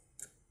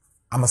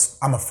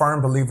 I'm a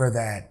firm believer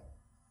that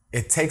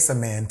it takes a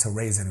man to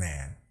raise a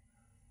man.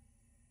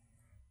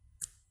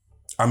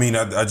 I mean,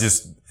 I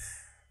just,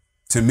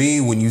 to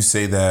me, when you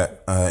say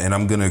that, and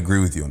I'm going to agree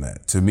with you on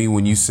that. To me,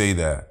 when you say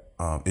that,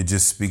 it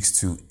just speaks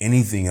to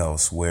anything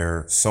else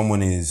where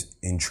someone is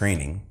in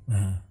training,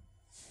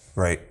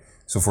 right?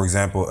 So, for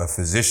example, a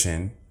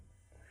physician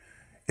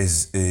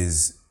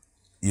is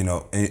you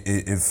know,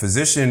 a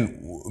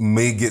physician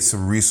may get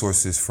some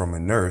resources from a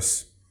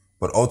nurse,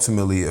 but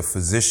ultimately a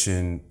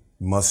physician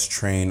must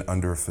train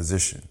under a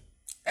physician.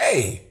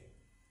 Hey,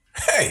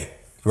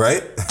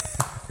 Right?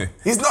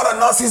 he's not a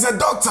nurse, he's a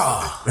doctor.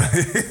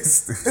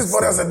 His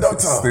brother's a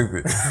doctor.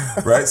 Stupid.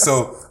 Right?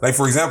 So, like,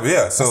 for example,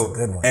 yeah. So, That's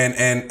a good one.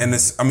 and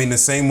this, I mean, the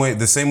same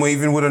way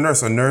even with a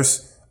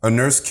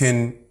nurse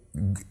can,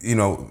 you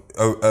know,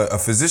 a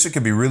physician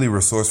can be really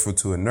resourceful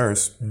to a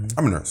nurse.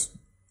 I'm a nurse,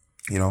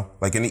 you know,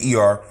 like in the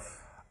ER,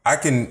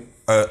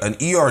 an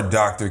ER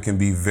doctor can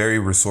be very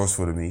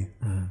resourceful to me.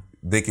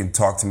 They can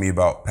talk to me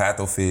about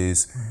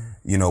pathophys,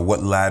 you know,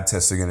 what lab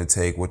tests they're going to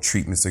take, what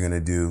treatments they're going to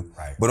do.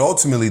 Right. But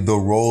ultimately, the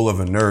role of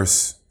a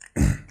nurse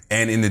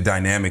and in the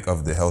dynamic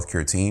of the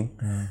healthcare team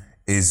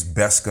is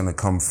best going to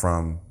come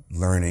from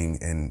learning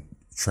and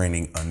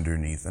training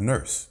underneath a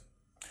nurse.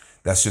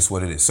 That's just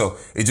what it is. So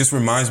it just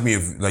reminds me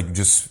of like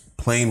just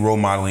plain role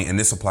modeling, and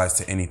this applies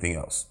to anything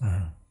else,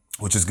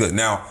 which is good.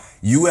 Now,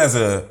 you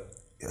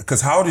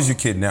because how old is your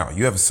kid now?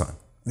 You have a son.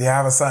 Yeah, I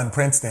have a son,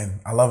 Princeton.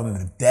 I love him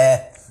to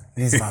death.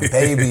 He's my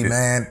baby,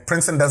 man.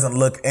 Princeton doesn't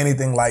look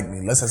anything like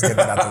me. Let's just get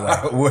that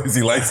out the way. What, is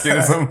he light skinned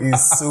or something?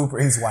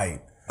 He's white.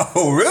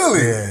 Oh,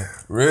 really? Yeah.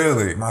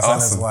 Really? My son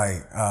is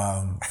white.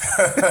 I'm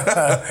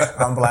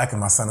black and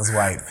my son is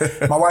white.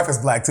 My wife is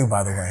black too,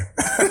 by the way.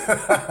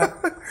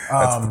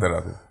 Let's put that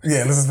out there.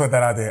 Yeah, let's just put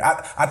that out there.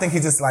 I think he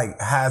just like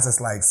has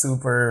this like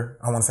super,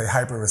 I want to say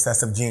hyper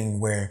recessive gene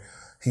where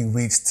he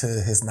reached to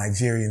his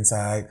Nigerian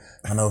side.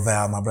 I know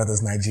Val, my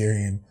brother's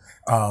Nigerian.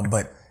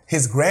 But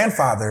his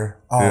grandfather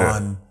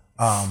on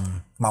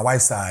my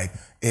wife's side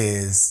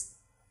is,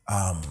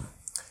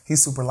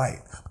 he's super light.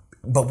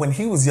 But when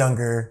he was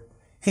younger,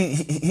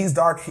 he's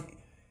dark.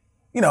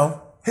 You know,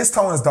 his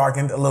tone is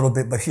darkened a little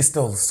bit, but he's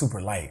still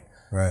super light.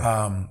 Right.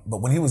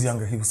 But when he was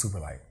younger, he was super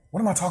light. What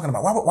am I talking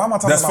about? Why am I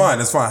talking That's about? fine.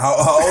 That's fine.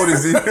 How old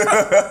is he?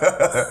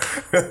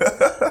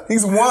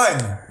 He's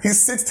 1.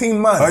 He's 16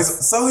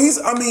 months. So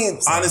I mean,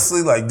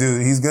 honestly, like,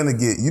 dude, he's going to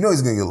get a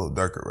little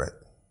darker, right?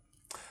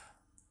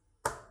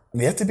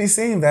 Yet to be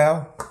seen,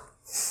 Val.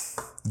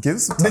 Give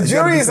us some time. The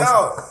jury is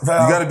out,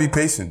 Val. You got to be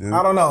patient, dude.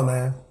 I don't know,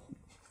 man.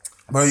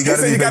 Bro, you got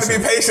to be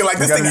patient. Like,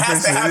 this thing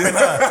has to happen.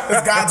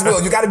 It's God's will.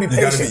 You got to be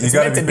patient. You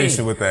got to be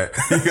patient with that.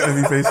 You got to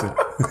be patient.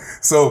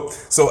 So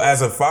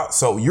as a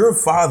so you're a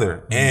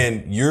father,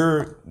 and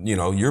you're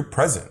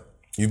present.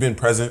 You've been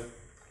present.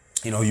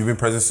 You know, you've been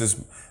present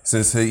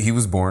since he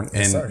was born,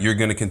 Yes, and sir. you're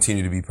going to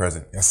continue to be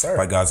present. Yes, sir.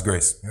 By God's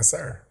grace. Yes,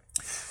 sir.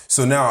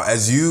 So now,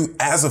 as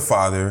a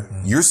father,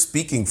 you're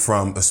speaking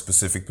from a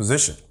specific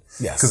position.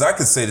 Yes. Because I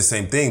could say the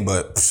same thing,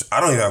 but I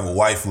don't even have a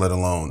wife, let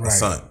alone a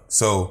son.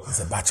 So He's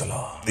a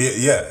bachelor.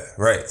 yeah,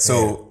 right.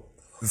 So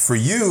for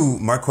you,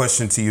 my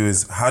question to you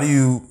is, how do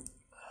you,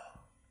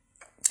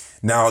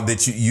 now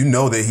that you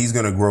know that he's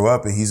going to grow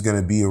up and he's going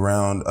to be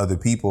around other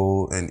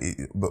people,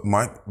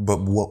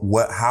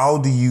 how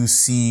do you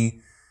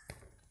see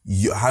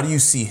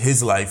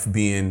his life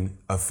being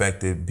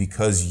affected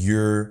because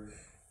you're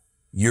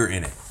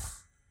in it?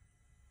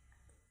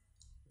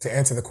 To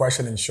answer the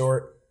question in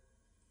short,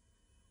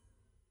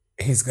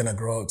 he's going to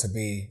grow up to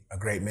be a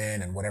great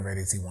man and whatever it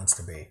is he wants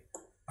to be.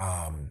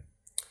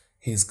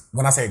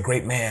 When I say a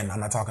great man, I'm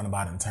not talking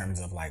about in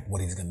terms of like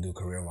what he's going to do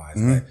career-wise,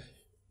 but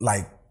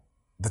like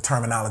the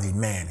terminology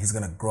man, he's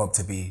going to grow up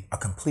to be a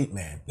complete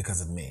man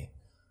because of me.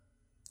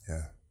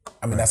 Yeah.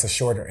 I mean, that's a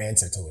shorter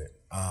answer to it.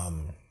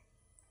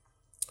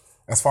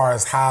 As far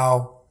as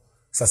how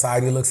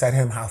society looks at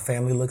him, how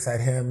family looks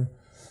at him,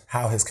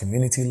 how his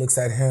community looks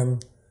at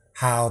him,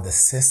 how the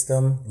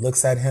system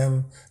looks at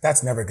him,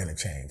 that's never going to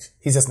change.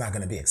 He's just not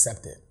going to be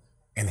accepted.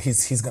 And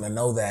he's going to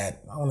know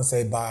that, I want to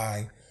say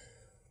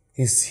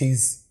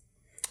he's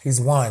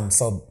 1.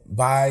 So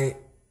by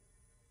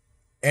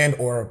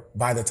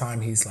the time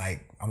he's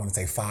like, I want to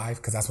say 5,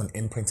 because that's when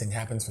imprinting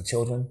happens for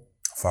children.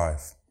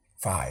 5.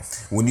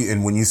 5. When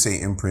you say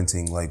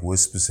imprinting, like what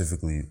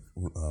specifically,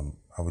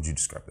 how would you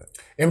describe that?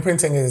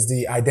 Imprinting is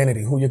the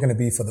identity, who you're going to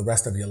be for the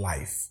rest of your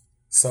life.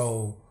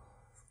 So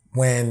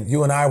when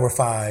you and I were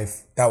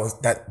 5,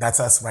 that's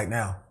us right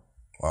now.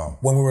 Wow.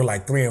 When we were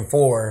like 3 and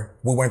 4,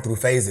 we went through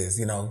phases,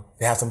 you know.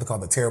 They have something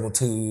called the terrible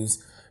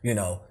 2s. You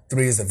know,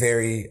 3 is a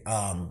very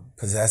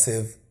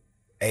possessive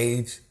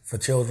age for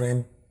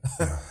children.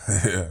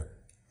 Yeah.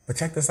 But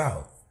check this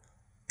out.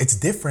 It's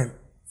different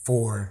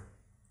for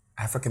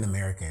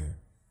African-American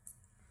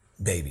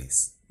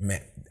babies,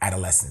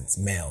 adolescents,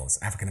 males,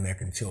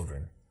 African-American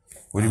children.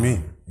 What do you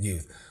mean?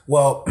 Youth.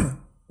 Well,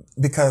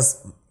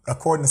 because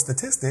according to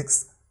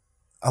statistics,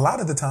 a lot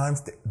of the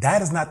times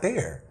dad is not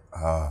there.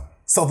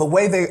 So the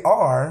way they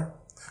are,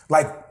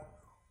 like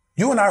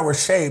you and I were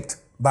shaped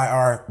by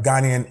our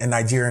Ghanaian and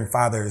Nigerian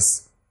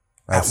fathers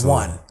at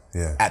one,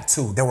 at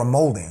two. They were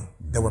molding,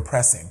 they were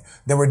pressing.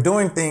 They were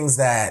doing things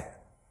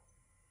that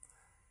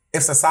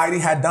if society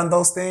had done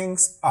those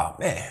things, oh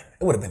man,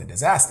 it would have been a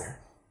disaster.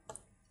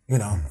 You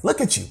know,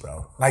 look at you,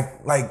 bro.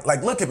 Like,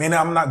 look at me. And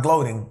I'm not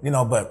gloating, you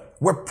know, but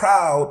we're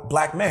proud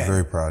black men.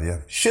 Very proud,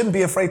 yeah. Shouldn't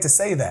be afraid to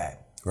say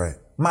that. Right.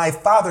 My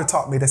father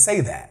taught me to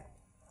say that.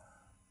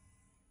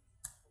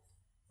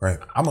 Right.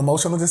 I'm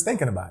emotional just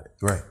thinking about it.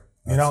 Right.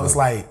 You know, it's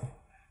like,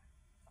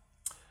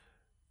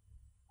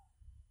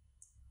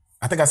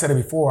 I think I said it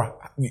before,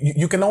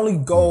 you can only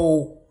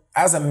go,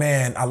 as a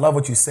man, I love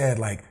what you said,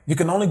 like, you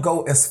can only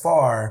go as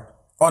far,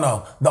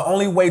 the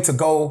only way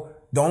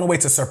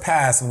to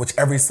surpass, in which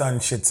every son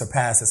should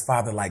surpass his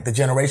father, like the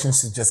generations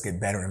should just get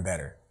better and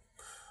better.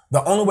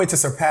 The only way to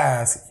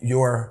surpass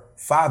your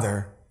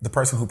father, the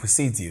person who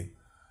precedes you,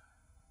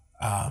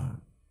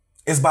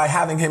 is by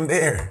having him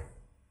there.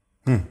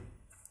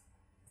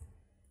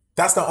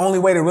 That's the only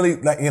way to really,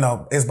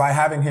 is by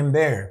having him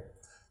there.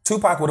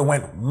 Tupac would have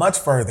went much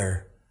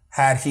further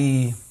had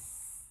he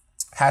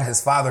had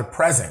his father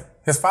present.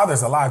 His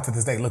father's alive to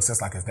this day. Looks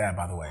just like his dad,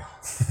 by the way.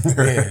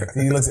 Yeah,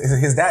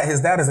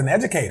 his dad is an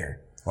educator.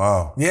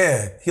 Wow.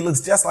 Yeah, he looks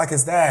just like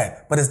his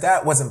dad, but his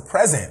dad wasn't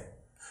present.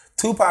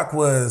 Tupac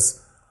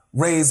was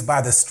raised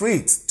by the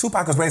streets.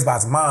 Tupac was raised by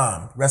his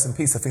mom. Rest in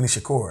peace, Afeni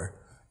Shakur.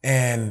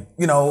 And,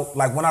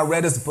 like when I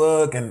read his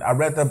book and I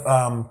read the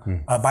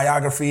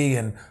biography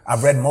and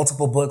I've read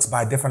multiple books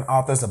by different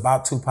authors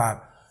about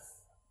Tupac,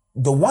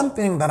 the one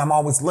thing that I'm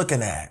always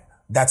looking at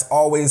that's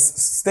always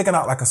sticking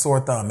out like a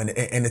sore thumb, and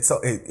it's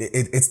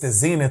the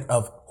zenith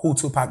of who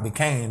Tupac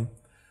became,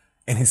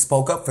 and he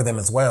spoke up for them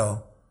as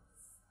well,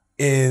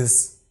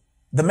 is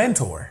the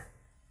mentor.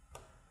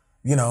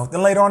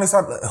 Then later on he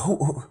started,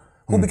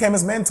 who became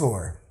his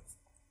mentor?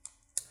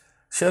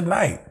 Suge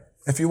Knight.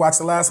 If you watch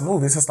the last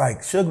movie, it's just like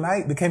Suge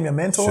Knight became your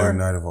mentor. Suge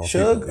Knight of all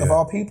people. Of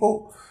all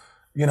people.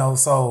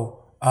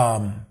 So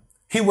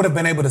he would have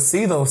been able to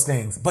see those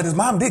things. But his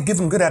mom did give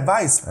him good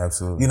advice.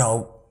 Absolutely.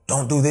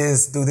 Don't do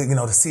this, do this,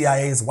 the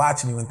CIA is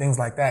watching you and things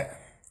like that.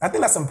 I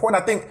think that's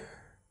important.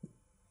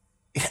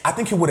 I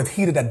think he would have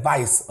heeded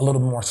advice a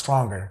little more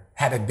stronger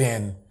had it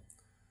been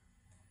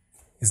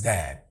his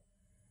dad.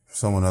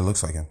 Someone that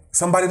looks like him.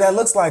 Somebody that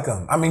looks like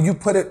him. I mean, you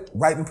put it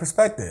right in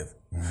perspective.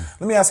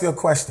 Let me ask you a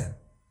question.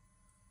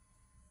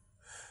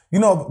 You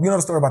know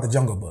the story about the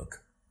Jungle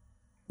Book?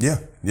 Yeah.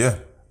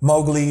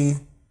 Mowgli,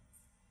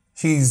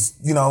 he's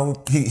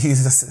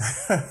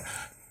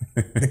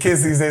the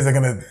kids these days are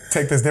going to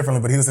take this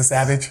differently, but he was a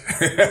savage.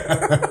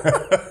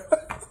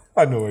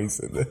 I know why you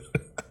said that.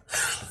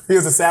 He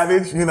was a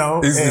savage,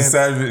 He's a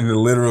savage in the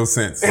literal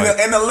sense. In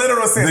the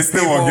literal sense. They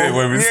still won't get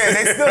what we say.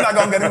 Yeah, they still not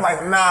going to get him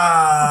like,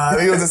 nah,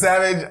 he was a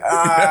savage.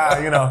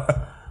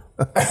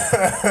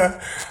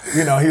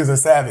 He was a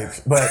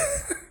savage. But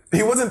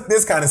he wasn't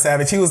this kind of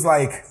savage. He was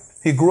like,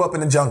 he grew up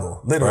in the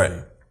jungle, literally.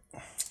 Right.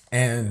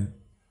 And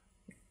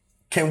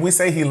can we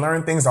say he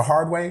learned things the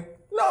hard way?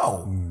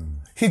 No.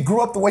 He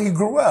grew up the way he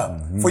grew up.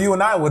 For you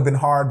and I, it would have been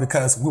hard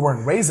because we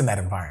weren't raised in that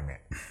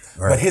environment.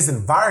 Right. But his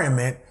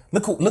environment,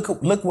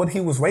 look what he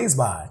was raised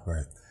by.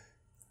 Right.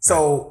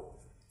 So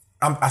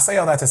I say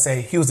all that to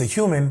say he was a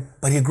human,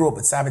 but he grew up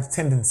with savage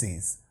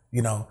tendencies.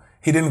 He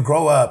didn't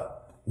grow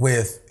up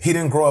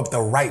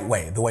the right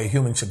way, the way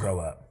humans should grow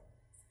up.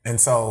 And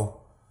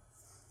so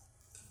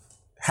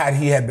had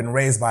he been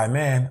raised by a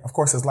man, of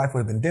course his life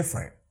would have been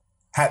different.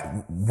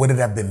 Would it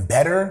have been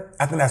better?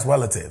 I think that's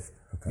relative.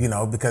 Okay.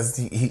 Because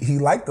he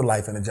liked the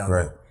life in the jungle.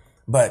 Right.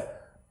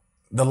 But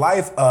the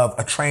life of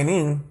a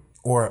trainee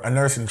or a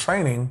nurse in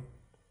training,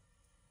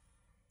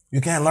 you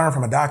can't learn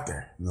from a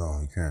doctor. No,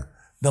 you can't.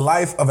 The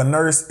life of a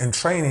nurse in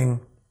training,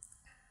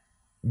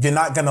 you're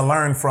not going to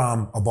learn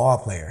from a ball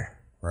player.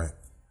 Right.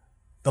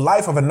 The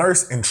life of a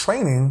nurse in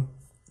training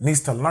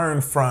needs to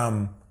learn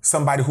from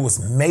somebody who was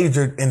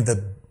majored in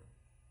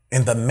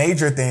the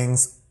major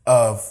things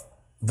of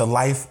the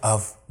life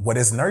of what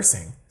is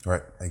nursing.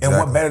 Right, exactly.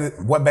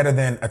 And what better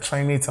than a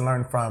trainee to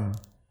learn from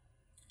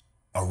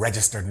a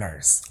registered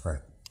nurse? Right.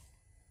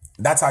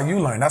 That's how you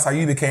learn. That's how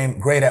you became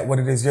great at what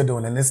it is you're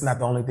doing. And it's not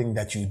the only thing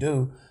that you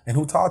do. And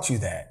who taught you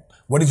that?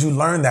 Where did you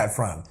learn that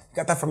from? You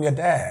got that from your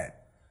dad.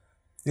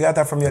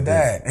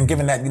 And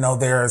given that,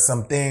 there are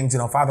some things,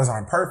 fathers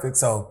aren't perfect,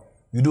 so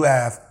you do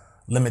have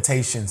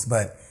limitations.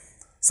 But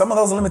some of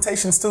those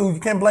limitations too, you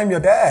can't blame your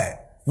dad.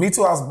 Me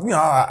too,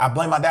 I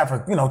blame my dad for,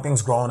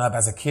 things growing up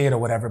as a kid or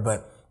whatever,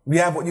 but we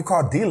have what you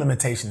call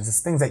delimitations. It's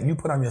things that you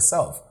put on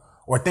yourself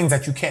or things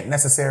that you can't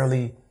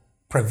necessarily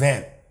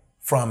prevent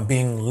from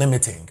being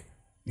limiting,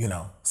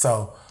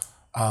 So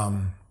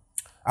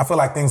I feel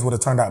like things would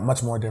have turned out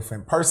much more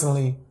different.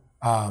 Personally,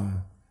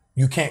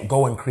 you can't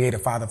go and create a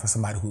father for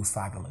somebody who's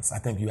fatherless. I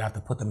think you have to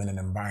put them in an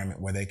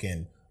environment where they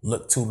can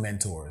look to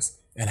mentors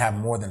and have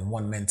more than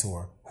one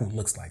mentor who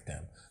looks like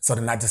them. So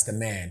they're not just a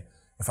man.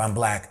 If I'm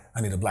black,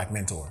 I need a black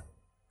mentor.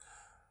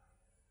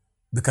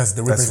 because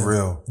the That's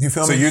real. You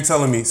feel so me? You're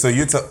telling me.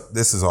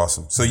 This is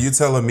awesome. So you're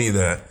telling me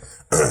that.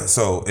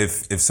 So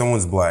if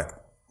someone's black,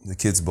 the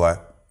kid's black.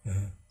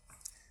 Mm-hmm.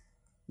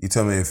 You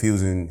tell me if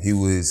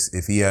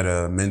he had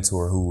a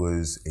mentor who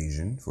was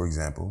Asian, for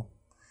example.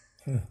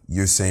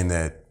 You're saying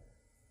that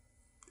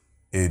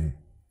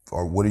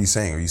or what are you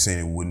saying? Are you saying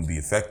it wouldn't be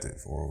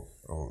effective, or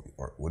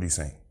what are you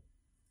saying?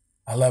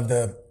 I love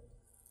the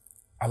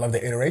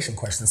iteration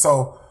question.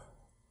 So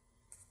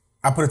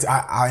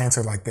I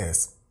answer it like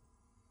this.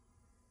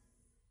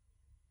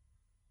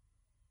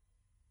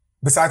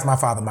 Besides my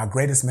father, my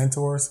greatest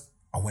mentors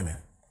are women.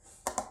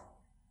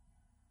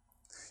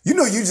 You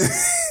know, you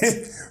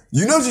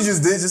know what you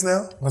just did just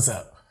now? What's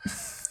up?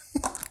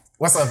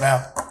 What's up,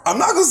 Val? I'm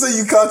not gonna say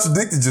you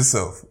contradicted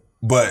yourself,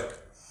 but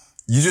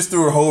you just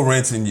threw a whole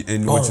wrench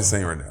in what you're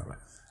saying right now.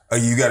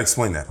 You gotta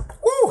explain that.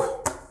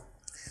 Woo!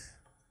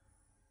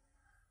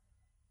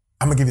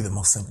 I'm gonna give you the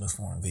most simplest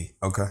form, V.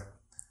 Okay.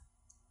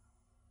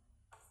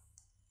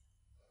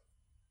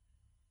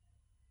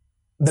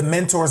 The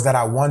mentors that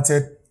I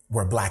wanted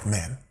were black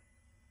men.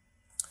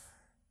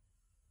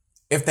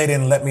 If they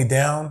didn't let me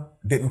down,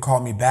 didn't call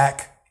me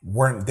back,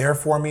 weren't there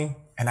for me,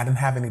 and I didn't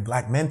have any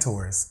black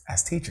mentors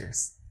as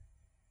teachers.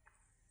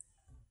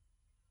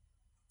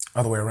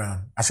 Other way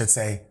around, I should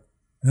say,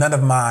 none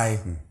of my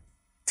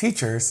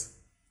teachers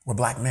were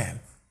black men.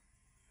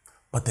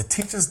 But the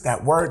teachers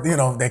that were,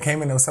 they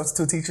came in, those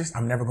substitute teachers,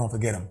 I'm never gonna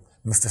forget them.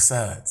 Mr.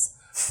 Sudds,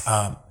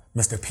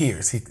 Mr.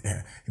 Pierce, he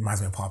reminds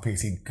me of Paul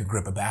Pierce, he could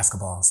grip a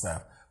basketball and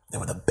stuff. They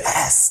were the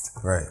best.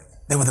 Right.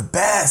 They were the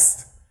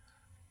best.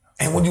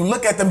 And when you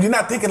look at them, you're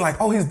not thinking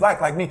like, oh, he's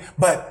black like me,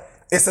 but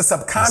it's a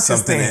subconscious There's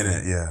something thing. in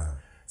it, yeah.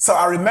 So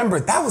I remember,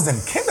 that was in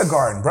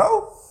kindergarten,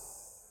 bro.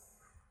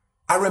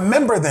 I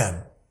remember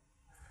them.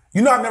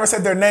 You know, I've never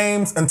said their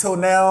names until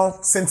now,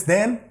 since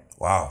then.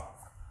 Wow.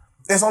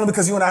 It's only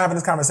because you and I are having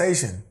this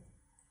conversation.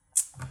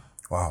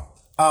 Wow.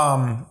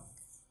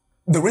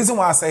 The reason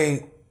why I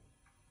say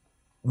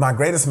my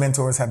greatest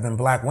mentors have been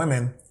black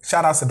women,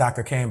 shout outs to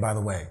Dr. Kane, by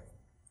the way.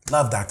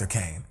 Love Dr.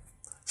 Kane.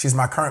 She's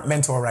my current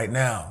mentor right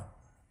now.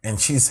 And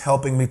she's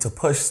helping me to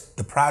push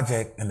the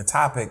project and the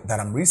topic that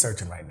I'm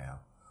researching right now.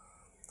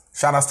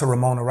 Shout outs to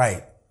Ramona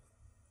Wright.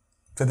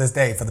 To this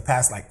day, for the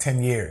past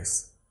 10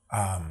 years.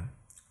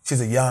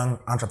 She's a young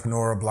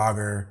entrepreneur,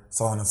 blogger,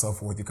 so on and so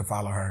forth. You can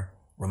follow her,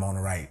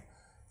 Ramona Wright.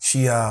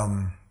 She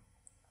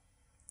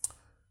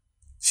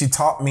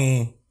taught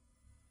me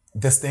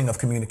this thing of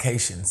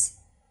communications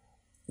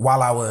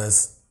while I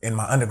was in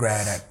my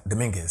undergrad at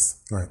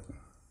Dominguez. Right.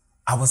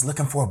 I was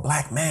looking for a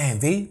black man,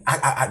 V.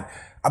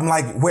 I'm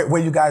like, where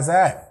you guys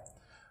at?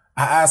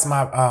 I asked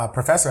my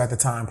professor at the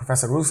time,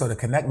 Professor Russo, to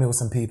connect me with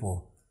some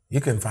people.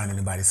 He couldn't find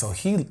anybody. So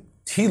he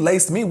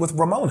laced me with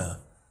Ramona.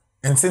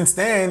 And since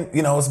then,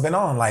 it's been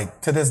on,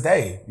 to this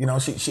day.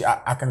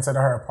 I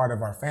consider her a part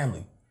of our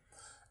family.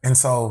 And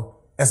so,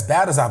 as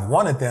bad as I've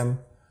wanted them,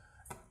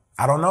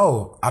 I don't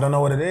know. I don't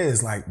know what it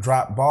is.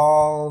 Drop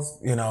balls,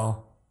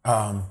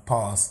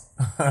 pause.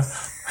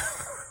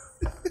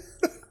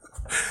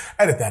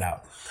 Edit that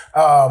out.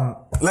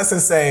 Let's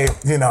just say,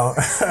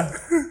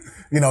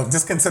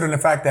 just considering the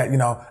fact that,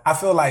 I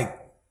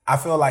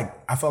feel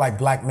like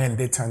black men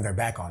did turn their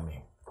back on me.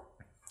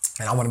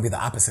 And I want to be the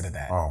opposite of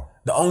that. Oh.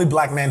 The only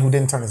black man who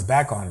didn't turn his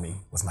back on me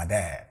was my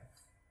dad.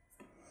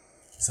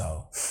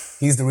 So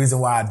he's the reason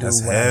why I do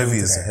That's what heavy. I do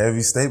today. It's a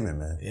heavy statement,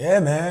 man. Yeah,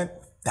 man.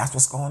 That's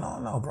what's going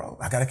on though, bro.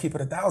 I got to keep it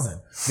 1,000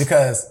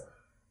 because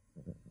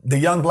the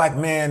young black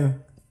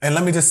men, and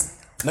let me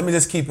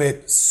just keep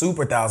it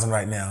super 1,000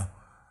 right now.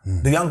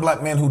 The young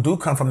black men who do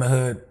come from the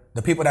hood,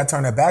 the people that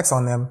turn their backs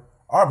on them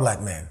are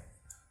black men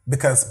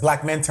because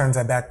black men turn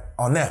their back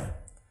on them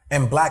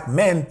and black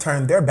men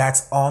turn their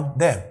backs on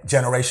them.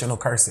 Generational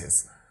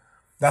curses.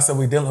 That's what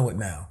we're dealing with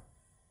now.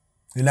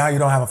 Now you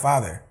don't have a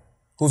father.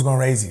 Who's going to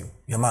raise you?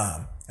 Your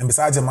mom. And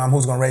besides your mom,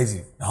 who's going to raise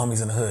you? The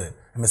homies in the hood.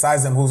 And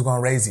besides them, who's going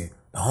to raise you?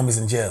 The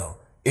homies in jail.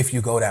 If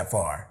you go that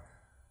far,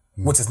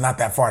 which is not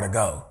that far to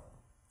go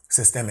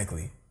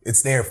systemically.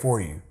 It's there for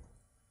you.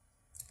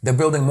 They're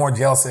building more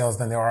jail cells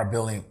than they are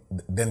building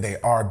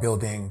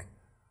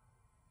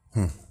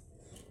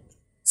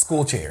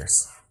school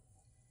chairs.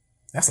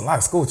 That's a lot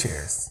of school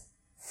chairs.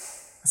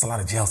 That's a lot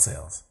of jail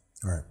cells.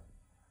 Right.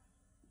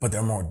 But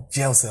there are more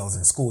jail cells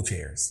than school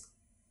chairs.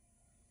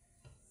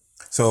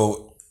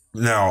 So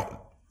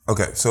now,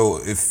 okay. So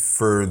if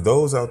for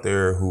those out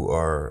there who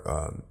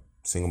are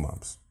single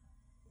moms,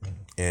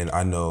 and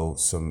I know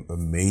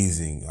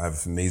I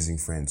have amazing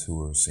friends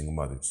who are single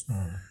mothers.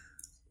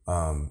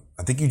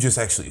 I think you just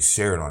actually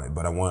shared on it,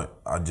 but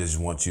I just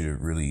want you to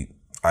really,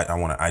 I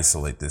want to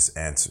isolate this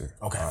answer.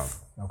 Okay.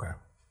 Okay.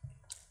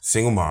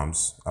 Single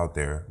moms out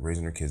there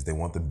raising their kids, they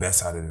want the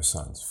best out of their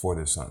sons, for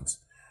their sons.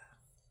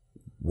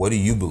 What do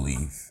you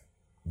believe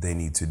they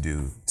need to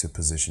do to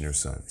position their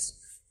sons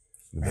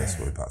in the best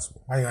way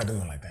possible? Why you gotta do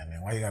it like that,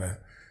 man? Why you gotta?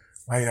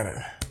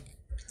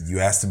 You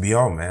asked to be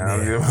on,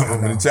 man. Yeah,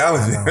 I'm going to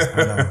challenge you.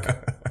 I know.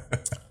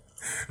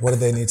 What do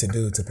they need to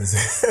do to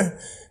position?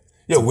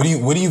 Yeah, what do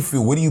you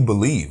feel? What do you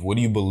believe? What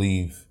do you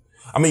believe?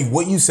 I mean,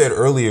 what you said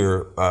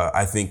earlier,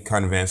 I think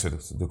kind of answered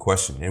the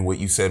question. And what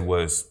you said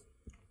was,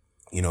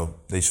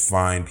 they should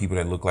find people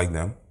that look like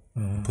them,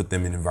 put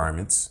them in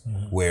environments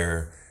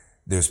where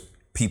there's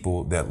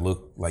people that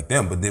look like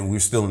them. But then we're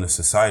still in a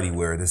society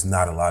where there's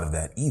not a lot of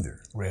that either.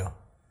 Real.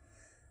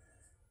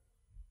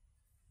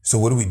 So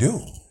what do we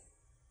do?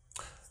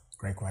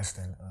 Great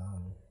question.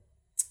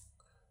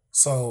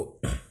 So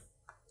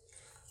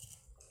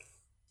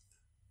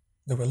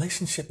the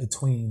relationship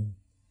between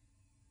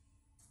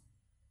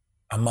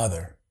a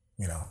mother,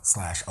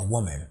 / a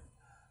woman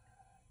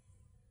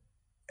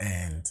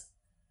and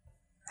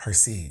her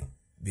seed,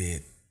 be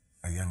it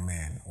a young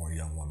man or a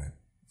young woman,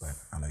 but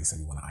I know you said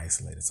you want to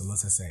isolate it. So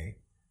let's just say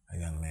a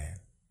young man.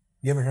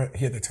 You ever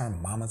hear the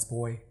term mama's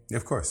boy?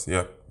 Of course,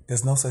 yeah.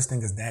 There's no such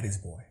thing as daddy's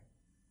boy.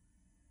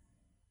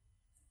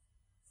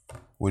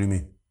 What do you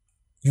mean?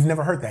 You've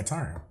never heard that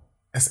term.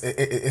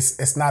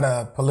 It's not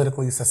a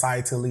politically,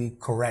 societally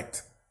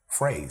correct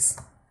phrase.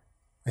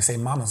 They say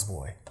mama's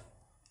boy.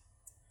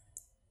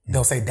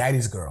 They'll say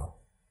daddy's girl.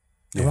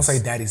 They won't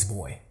say daddy's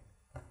boy.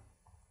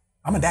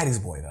 I'm a daddy's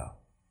boy though.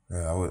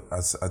 Yeah,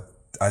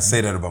 I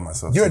say that about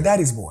myself. You're too. a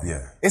daddy's boy.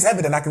 Yeah. It's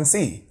evident. I can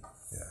see.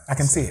 Yeah, I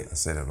can see it. I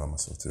say that about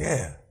myself too.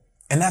 Yeah.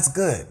 And that's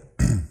good.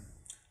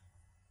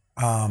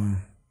 I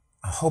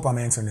hope I'm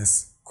answering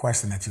this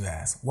question that you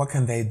asked. What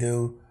can they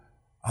do?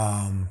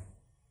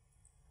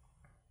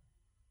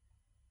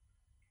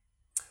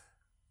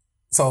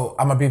 So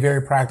I'm gonna be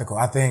very practical.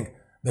 I think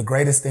the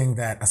greatest thing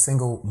that a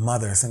single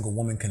mother, a single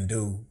woman can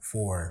do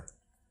for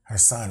her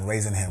son,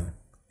 raising him,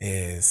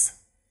 is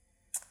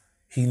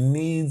he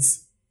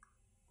needs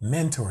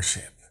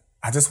mentorship.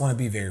 I just want to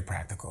be very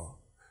practical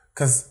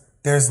because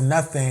there's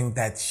nothing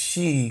that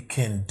she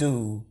can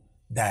do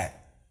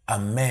that a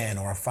man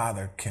or a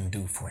father can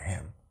do for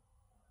him.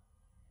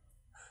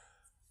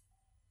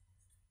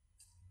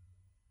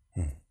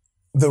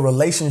 The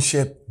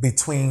relationship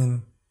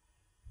between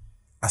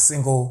a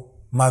single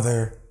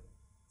mother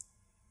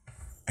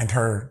and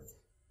her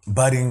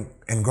budding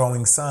and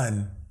growing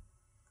son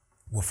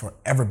will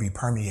forever be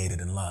permeated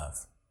in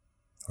love.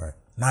 Right.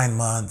 9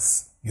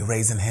 months, you're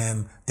raising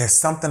him. There's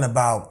something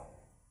about,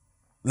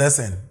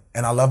 listen,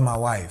 and I love my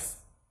wife.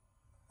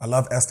 I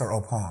love Esther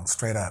Opong,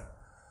 straight up.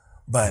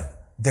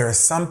 But there is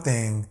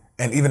something,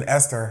 and even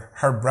Esther,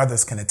 her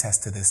brothers can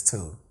attest to this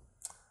too,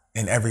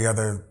 and every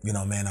other,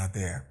 man out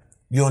there.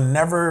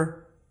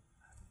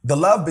 The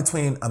love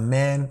between a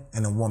man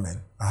and a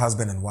woman, a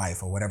husband and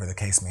wife, or whatever the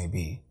case may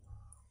be,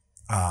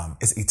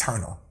 is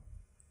eternal.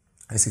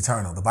 It's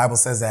eternal. The Bible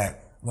says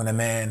that when a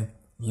man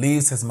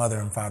leaves his mother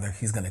and father,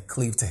 he's going to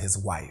cleave to his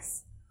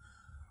wife.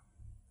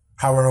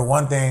 However,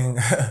 one thing,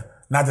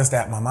 not just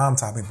that my mom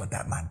taught me, but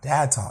that my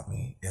dad taught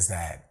me, is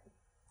that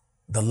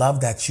the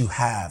love that you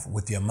have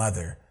with your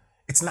mother,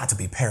 it's not to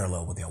be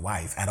parallel with your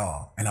wife at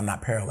all. And I'm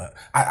not parallel.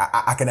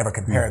 I can never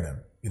compare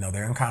them.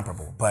 They're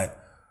incomparable. But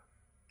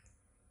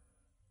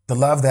the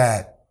love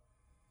that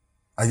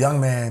a young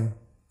man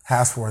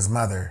has for his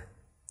mother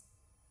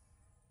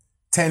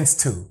tends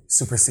to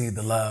supersede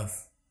the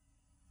love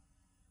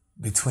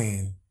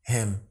between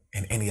him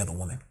and any other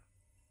woman.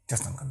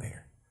 Just don't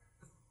compare.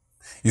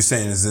 You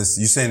saying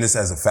this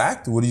as a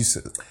fact? What are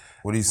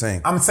you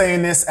saying? I'm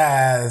saying this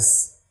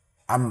as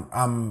I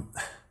don't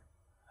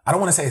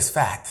want to say it's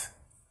fact,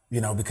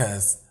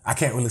 because I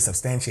can't really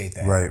substantiate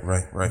that.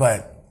 Right.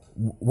 But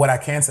what I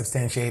can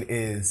substantiate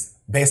is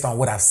based on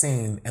what I've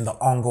seen in the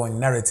ongoing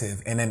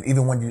narrative, and then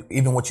even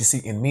what you see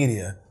in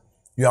media,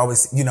 you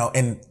always,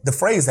 and the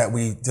phrase that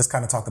we just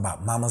kind of talked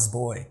about, mama's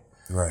boy.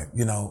 Right.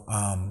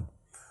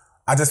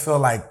 I just feel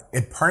like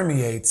it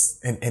permeates,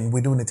 and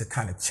we do need to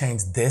kind of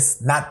change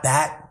this. Not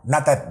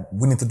that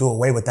we need to do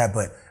away with that,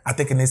 but I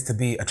think it needs to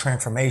be a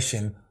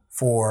transformation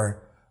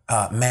for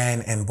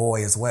man and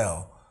boy as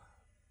well.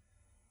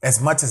 As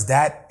much as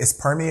that is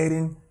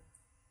permeating,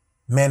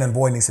 man and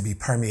boy needs to be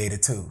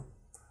permeated too.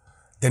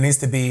 There needs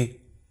to be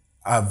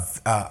a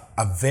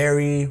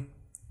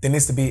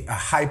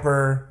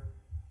hyper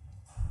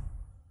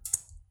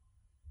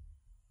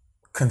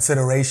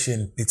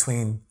consideration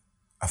between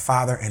a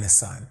father and his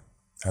son.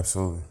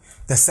 Absolutely.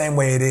 The same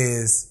way it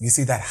is, you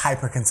see that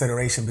hyper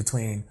consideration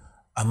between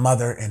a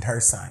mother and her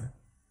son.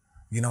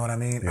 You know what I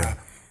mean? Yeah.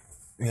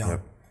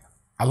 Yep.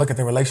 I look at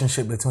the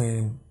relationship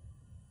between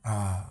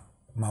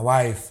my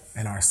wife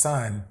and our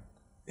son.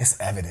 It's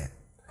evident.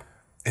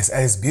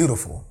 It's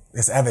beautiful.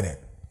 It's evident.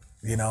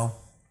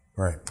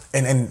 Right.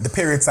 And the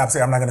period stops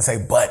here. I'm not gonna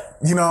say but.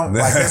 There's no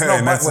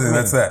but with me.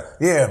 That's that.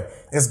 Yeah,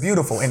 it's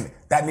beautiful, and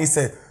that needs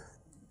to.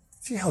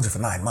 She held you for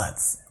 9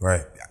 months.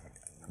 Right.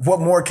 What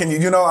more can you?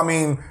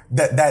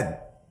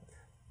 That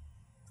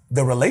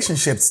the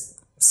relationship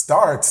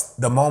starts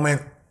the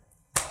moment,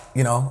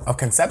 of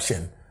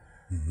conception.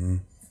 Mm-hmm.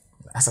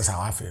 That's just how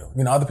I feel.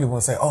 Other people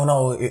will say, "Oh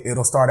no,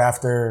 it'll start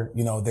after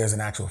there's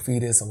an actual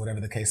fetus or whatever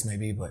the case may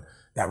be." But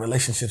that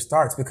relationship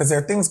starts because there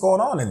are things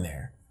going on in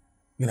there,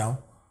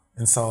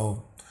 And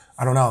so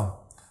I don't know.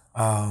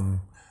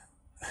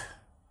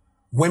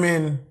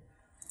 Women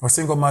or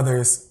single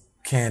mothers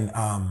can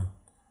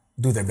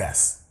do their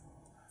best.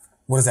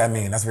 What does that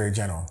mean? That's very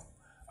general.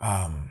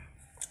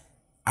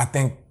 I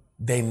think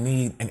they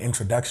need an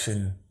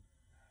introduction.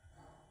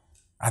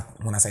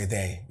 When I say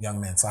they,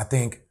 young men. So I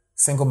think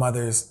single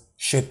mothers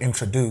should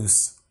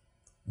introduce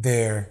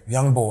their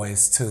young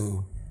boys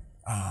to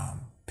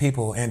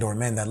people and or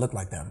men that look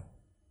like them.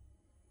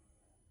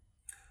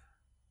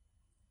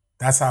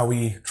 That's how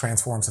we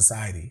transform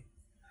society.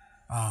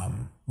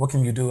 What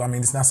can you do? I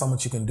mean, it's not so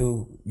much you can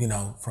do,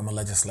 from a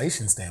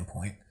legislation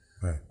standpoint,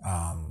 Right.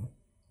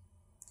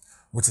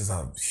 Which is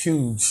a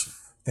huge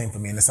thing for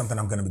me. And it's something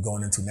I'm going to be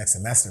going into next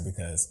semester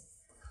because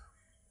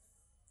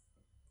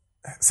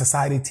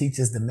society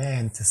teaches the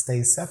man to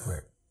stay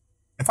separate.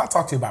 If I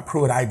talk to you about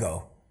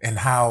Pruitt-Igoe and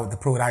how the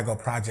Pruitt-Igoe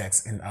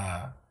projects in,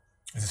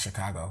 is it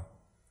Chicago?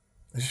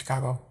 Is it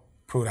Chicago?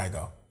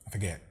 Pruitt-Igoe, I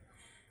forget.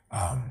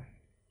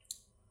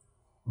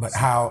 But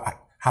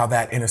how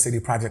that inner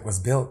city project was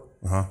built,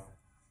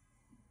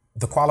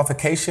 the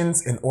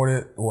qualifications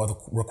the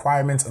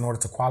requirements in order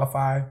to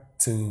qualify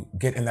to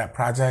get in that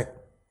project,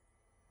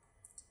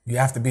 you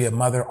have to be a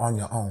mother on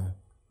your own.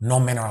 No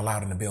men are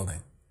allowed in the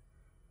building.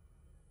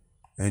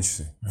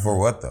 Interesting. For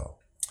what though?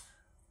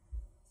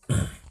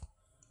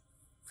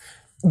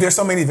 There's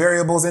so many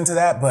variables into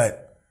that,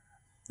 but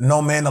no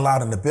men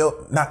allowed in the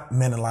build. Not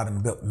men allowed in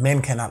the build.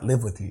 Men cannot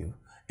live with you.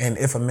 And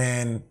if a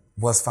man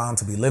was found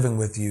to be living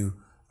with you,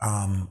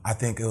 I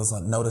think it was a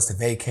notice to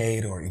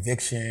vacate or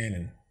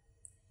eviction.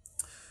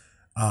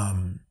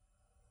 And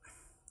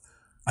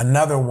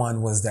another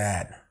one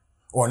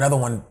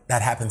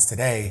that happens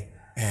today,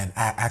 and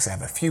I actually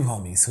have a few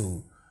homies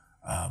who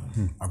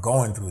are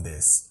going through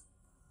this.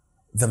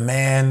 The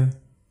man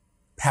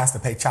has to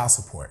pay child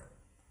support.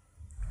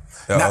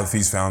 Now, if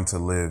he's found to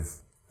live.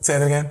 Say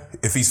that again?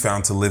 If he's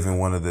found to live in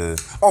one of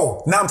the.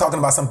 Oh, now I'm talking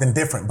about something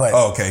different, but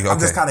okay. I'm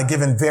just kind of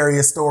giving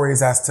various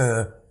stories as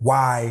to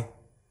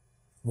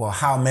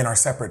how men are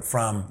separate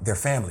from their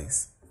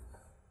families.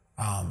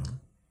 Let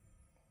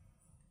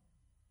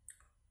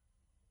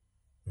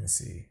me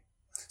see.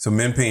 So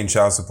men paying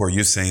child support,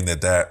 you're saying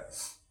that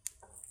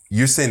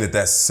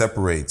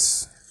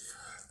separates.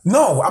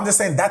 No, I'm just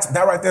saying that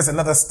right there's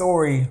another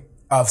story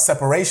of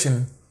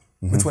separation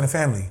between a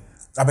family.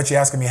 I bet you're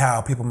asking me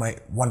how. People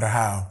might wonder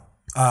how.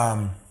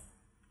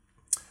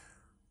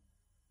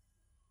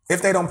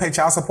 If they don't pay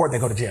child support, they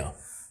go to jail.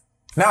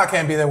 Now I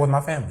can't be there with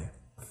my family.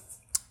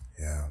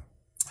 Yeah.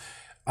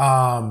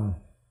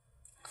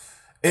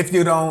 If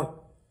you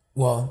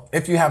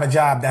have a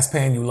job that's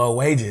paying you low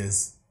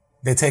wages,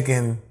 they're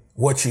taking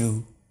what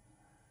you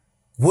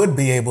would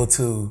be able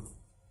to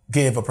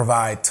give or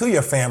provide to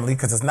your family,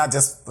 because it's not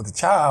just for the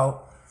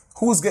child.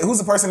 Who's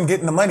the person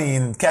getting the money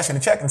and cashing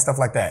the check and stuff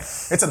like that?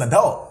 It's an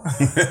adult.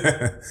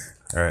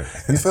 All right.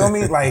 You feel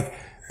me? Like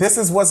this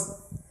is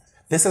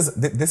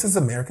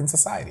American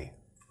society.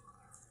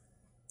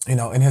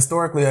 And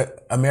historically,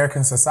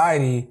 American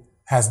society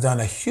has done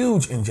a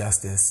huge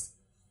injustice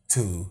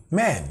to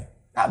men,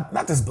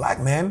 not just black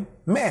men,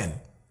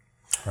 men.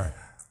 Right.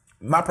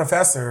 My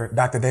professor,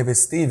 Dr. David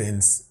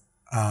Stevens,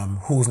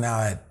 who's now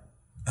at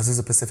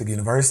Azusa Pacific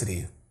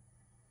University,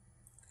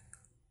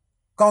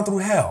 gone through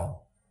hell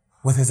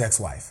with his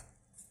ex-wife.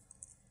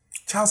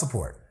 Child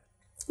support.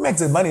 He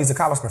makes good money. He's a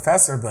college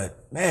professor,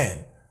 but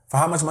man, for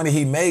how much money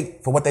he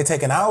make for what they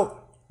taking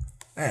out,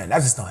 man, that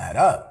just don't add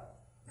up.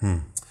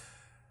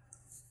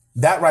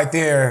 That right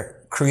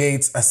there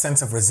creates a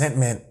sense of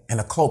resentment and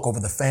a cloak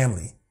over the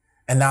family.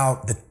 And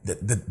now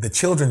the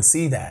children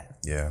see that.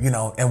 Yeah.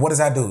 And what does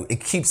that do?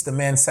 It keeps the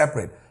men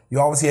separate. You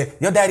always hear,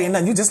 your daddy ain't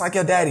nothing, you just like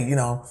your daddy,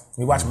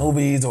 We watch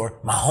movies or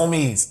my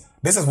homies.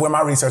 This is where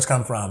my research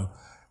come from.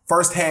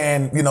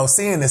 Firsthand,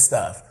 seeing this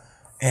stuff.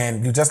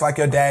 And you just like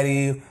your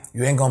daddy,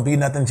 you ain't gonna be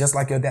nothing just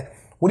like your dad.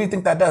 What do you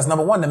think that does?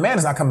 Number one, the man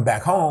is not coming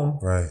back home.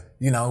 Right.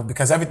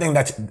 Because everything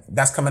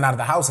that's coming out of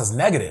the house is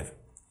negative,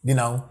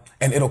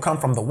 and it'll come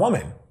from the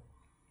woman.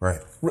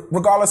 Right.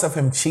 Regardless of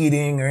him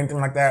cheating or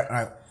anything like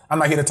that. I'm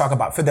not here to talk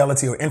about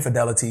fidelity or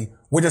infidelity.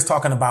 We're just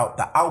talking about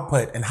the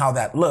output and how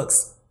that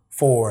looks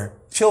for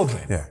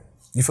children. Yeah.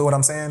 You feel what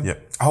I'm saying? Yeah.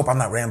 I hope I'm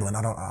not rambling.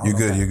 I don't You're know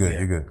good. that. You're good. Yeah.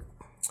 You're good.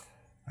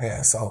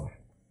 Yeah. So,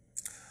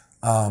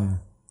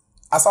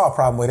 I saw a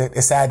problem with it.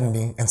 It saddened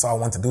me, and so I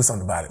wanted to do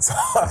something about it. So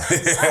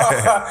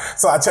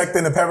I checked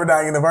into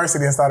Pepperdine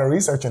University and started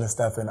researching and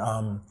stuff, and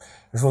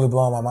it's really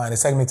blowing my mind.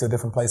 It's taking me to a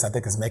different place. I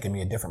think it's making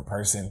me a different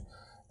person,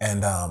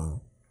 and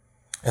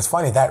it's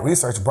funny that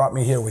research brought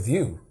me here with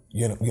you.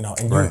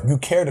 And Right. you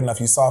cared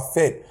enough. You saw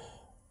fit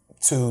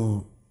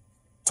to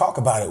talk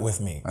about it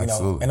with me.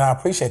 Absolutely. And I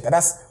appreciate that.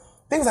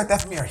 Things like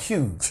that for me are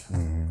huge.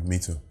 Me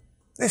too.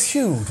 It's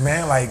huge,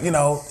 man.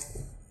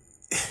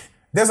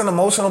 There's an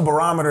emotional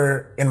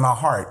barometer in my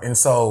heart. And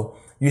so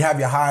you have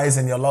your highs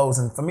and your lows.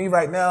 And for me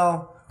right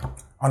now,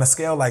 on a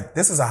scale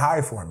this is a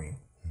high for me.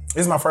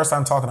 This is my first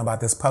time talking about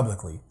this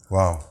publicly.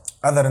 Wow.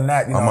 Other than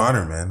that, I'm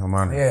honored, man. I'm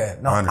honored. Yeah,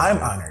 no, I'm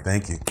honored.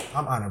 Thank you.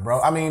 I'm honored,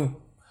 bro. I mean,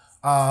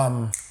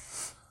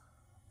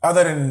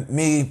 other than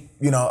me,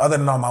 other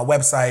than on my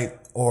website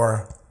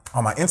or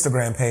on my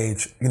Instagram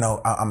page,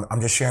 I'm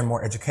just sharing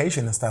more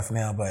education and stuff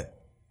now.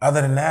 But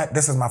other than that,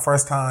 this is my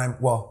first time.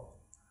 Well,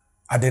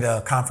 I did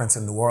a conference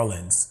in New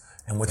Orleans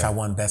in which I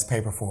won Best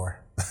Paper for.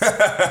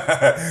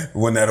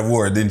 Won that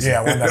award, didn't you?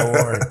 Yeah, I won that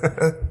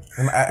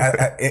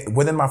award.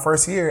 Within my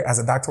first year as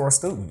a doctoral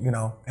student, you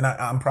know, and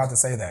I'm proud to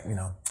say that, you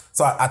know.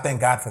 So I thank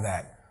God for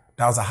that.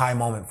 That was a high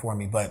moment for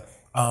me. But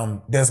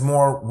there's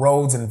more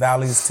roads and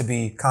valleys to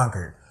be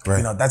conquered. Right.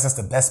 You know, that's just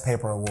the Best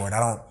Paper award.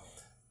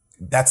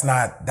 That's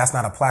not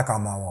a plaque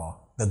on my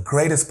wall. The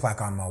greatest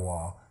plaque on my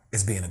wall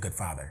is being a good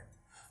father.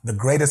 The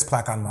greatest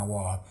plaque on my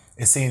wall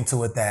is seeing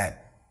to it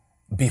that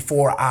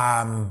before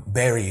I'm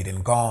buried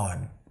and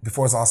gone,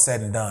 before it's all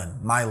said and done,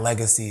 my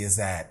legacy is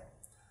that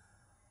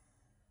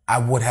I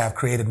would have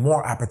created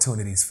more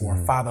opportunities for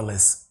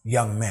fatherless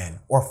young men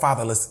or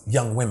fatherless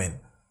young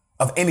women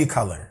of any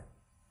color,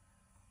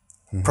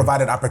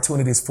 provided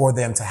opportunities for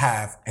them to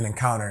have an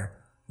encounter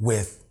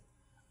with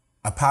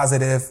a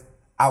positive,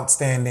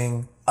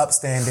 outstanding,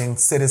 upstanding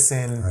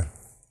citizen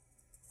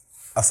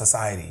of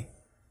society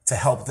to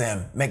help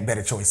them make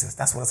better choices.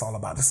 That's what it's all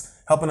about. Just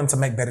helping them to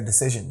make better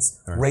decisions,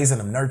 raising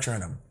them, nurturing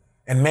them.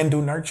 And men do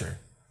nurture,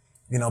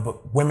 you know,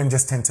 but women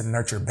just tend to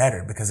nurture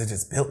better because it's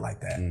just built like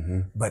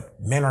that.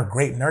 But men are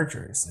great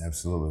nurturers.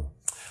 Absolutely.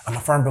 I'm a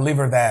firm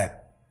believer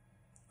that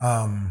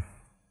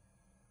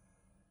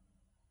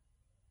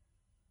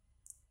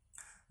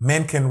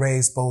men can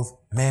raise both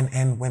men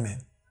and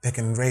women. They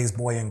can raise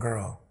boy and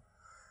girl.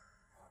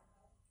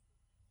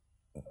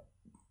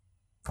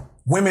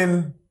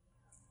 Women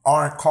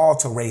aren't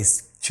called to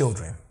raise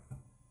children.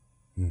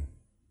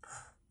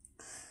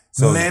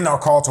 So men are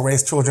called to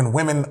raise children.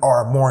 Women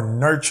are more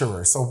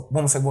nurturers. So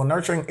women say, well,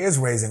 nurturing is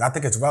raising. I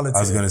think it's relative. I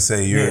was going to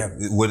say,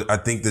 what I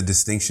think the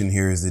distinction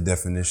here is the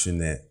definition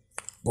that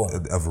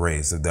of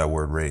raise, of that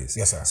word raise.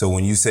 Yes, sir. So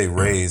when you say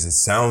raise, it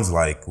sounds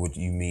like what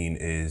you mean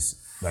is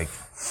like,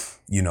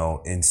 you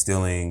know,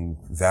 instilling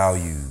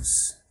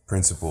values,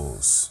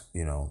 principles,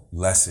 you know,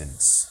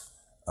 lessons,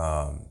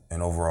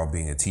 and overall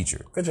being a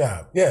teacher. Good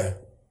job. Yeah.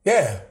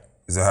 Yeah.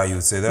 Is that how you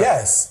would say that?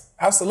 Yes,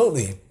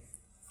 absolutely.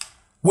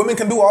 Women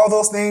can do all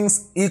those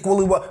things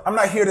equally well. I'm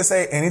not here to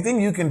say anything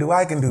you can do,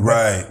 I can do.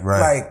 Right.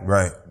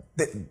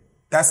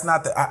 That's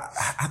not the.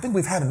 I think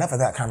we've had enough of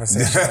that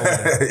conversation. Over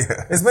there.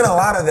 Yeah. There's been a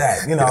lot of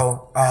that, you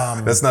know.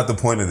 That's not the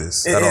point of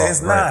this.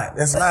 It's not.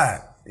 It's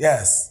not.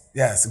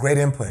 Yes. Great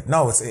input.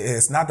 No,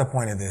 it's not the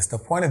point of this. The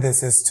point of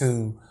this is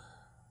to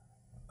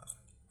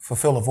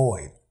fulfill a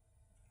void,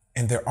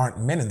 and there aren't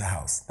men in the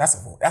house. That's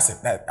a void. I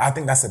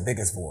think that's the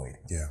biggest void.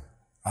 Yeah.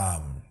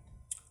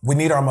 We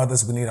need our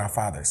mothers, we need our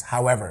fathers.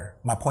 However,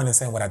 my point in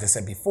saying what I just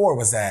said before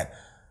was that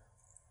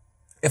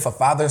if a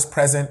father's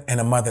present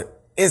and a mother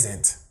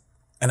isn't,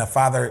 and a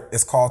father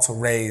is called to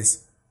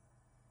raise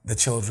the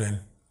children,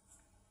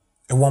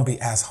 it won't be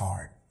as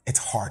hard. It's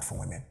hard for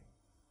women.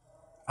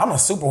 I'm a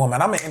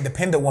superwoman. I'm an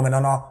independent woman.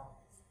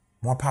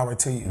 More power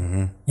to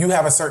you. You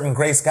have a certain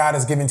grace God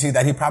has given to you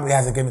that he probably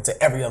hasn't given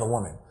to every other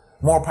woman.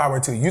 More power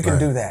to you. You can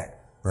do that.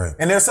 Right.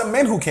 And there's some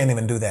men who can't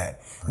even do that.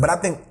 But I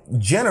think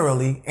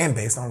generally, and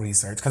based on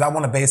research, because I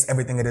want to base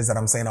everything it is that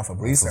I'm saying off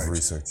of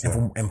research,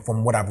 and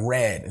from what I've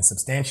read and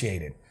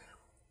substantiated.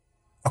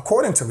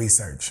 According to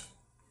research,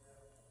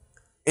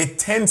 it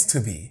tends to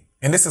be,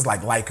 and this is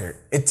like Likert,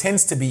 it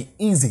tends to be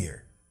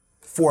easier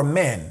for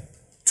men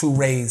to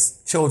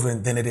raise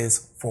children than it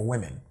is for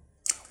women.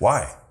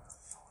 Why?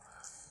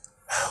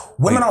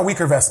 Women are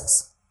weaker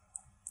vessels,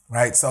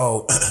 right?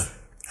 So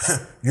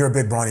you're a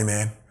big brawny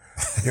man.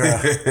 You're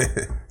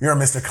a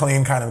Mr.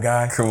 Clean kind of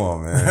guy. Come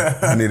on, man.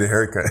 I need a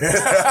haircut. He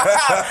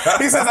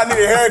says I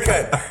need a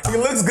haircut. He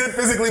looks good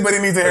physically, but he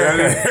needs a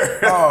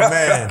haircut. Oh,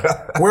 man.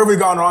 Where have we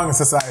gone wrong in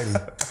society?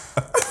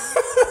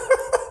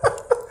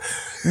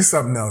 You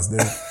something else,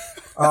 dude.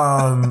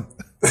 Oh,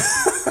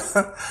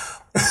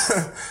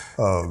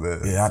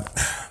 man. Yeah,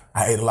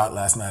 I ate a lot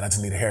last night. I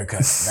just need a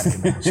haircut.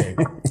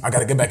 I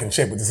gotta get back in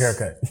shape with this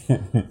haircut.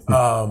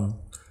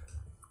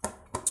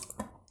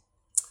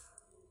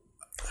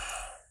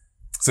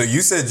 So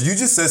you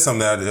just said something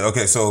that,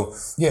 okay, so.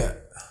 Yeah.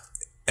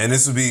 And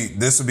this would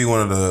be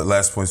one of the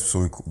last points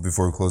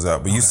before we close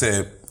out. But you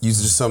said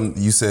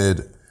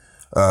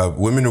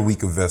women are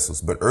weaker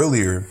vessels. But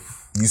earlier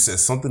you said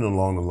something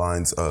along the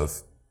lines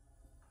of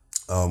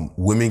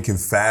women can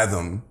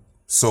fathom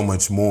so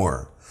much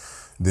more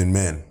than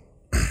men.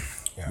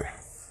 Yeah.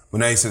 But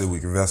now you said they're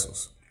weaker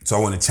vessels. So I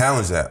want to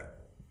challenge that.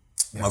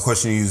 Yes. My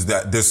question to you is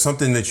that there's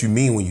something that you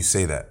mean when you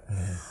say that.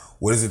 Mm-hmm.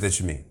 What is it that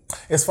you mean?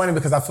 It's funny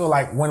because I feel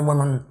like when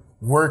women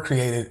were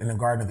created in the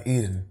Garden of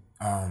Eden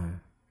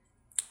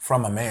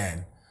from a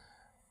man,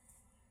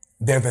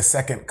 they're the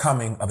second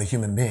coming of a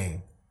human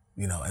being,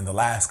 you know, and the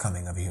last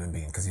coming of a human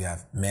being, because you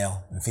have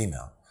male and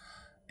female.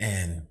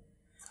 And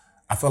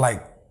I feel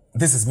like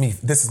this is me.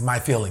 This is my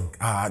feeling.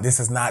 This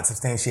is not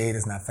substantiated.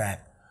 It's not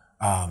fact.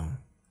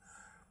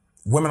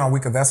 Women are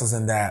weaker vessels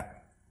in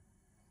that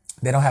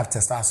they don't have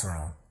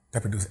testosterone. They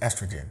produce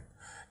estrogen.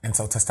 And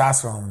so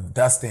testosterone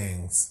does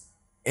things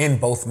in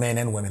both men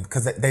and women,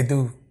 because they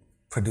do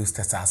produce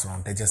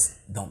testosterone. They just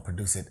don't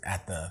produce it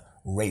at the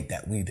rate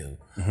that we do.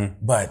 Mm-hmm.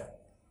 But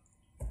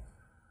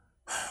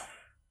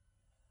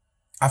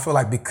I feel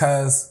like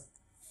because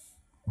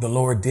the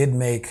Lord did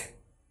make,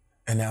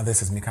 and now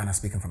this is me kind of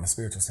speaking from a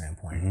spiritual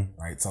standpoint,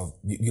 right? So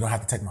you don't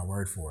have to take my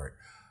word for it.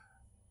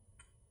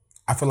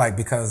 I feel like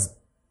because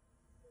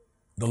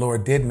the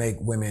Lord did make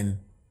women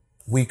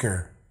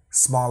weaker,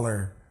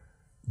 smaller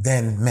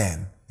than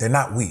men. They're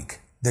not weak.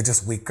 They're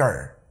just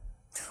weaker.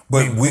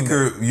 But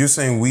weaker, you're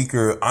saying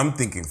weaker, I'm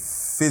thinking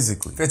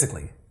physically.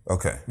 Physically.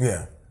 Okay.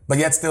 Yeah. But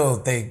yet still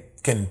they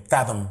can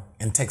fathom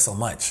and take so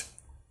much.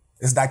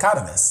 It's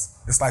dichotomous.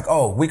 It's like,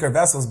 oh, weaker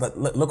vessels, but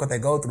look what they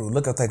go through.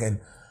 Look what they can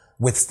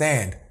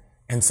withstand.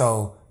 And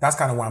so that's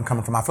kind of where I'm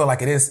coming from. I feel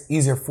like it is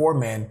easier for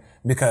men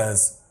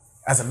because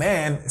as a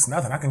man, it's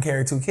nothing. I can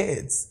carry 2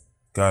 kids.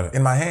 Got it.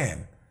 In my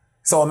hand.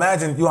 So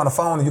imagine you on the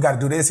phone and you got to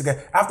do this.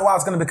 After a while,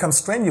 it's going to become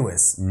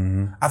strenuous.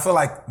 I feel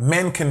like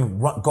men can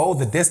go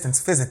the distance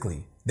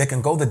physically. They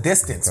can go the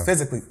distance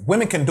physically.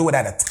 Women can do it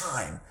at a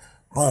time.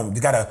 Boom.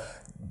 You got to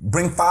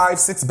bring 5,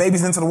 6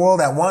 babies into the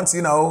world at once,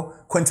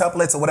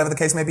 quintuplets or whatever the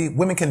case may be.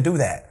 Women can do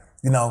that.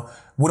 We don't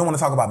want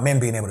to talk about men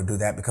being able to do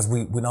that because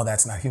we know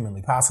that's not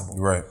humanly possible.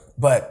 Right.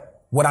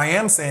 But what I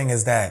am saying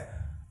is that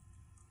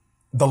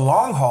the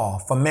long haul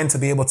for men to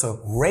be able to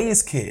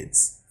raise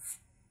kids,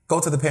 go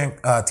to the parent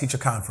teacher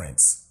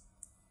conference,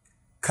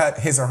 cut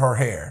his or her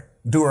hair,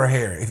 do her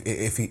hair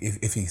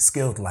if he's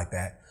skilled like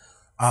that.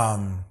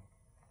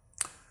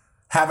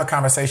 Have a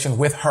conversation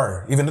with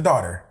her, even the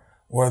daughter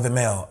or the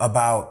male,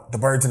 about the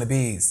birds and the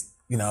bees.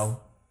 I don't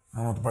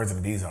know what the birds and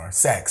the bees are.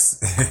 Sex.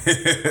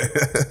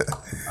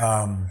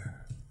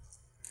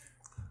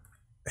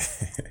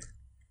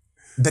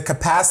 The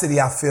capacity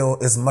I feel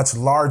is much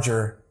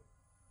larger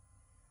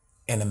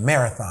in a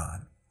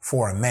marathon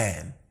for a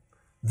man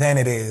than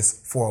it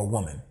is for a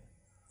woman.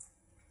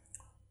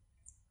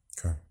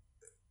 Okay.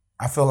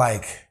 I feel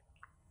like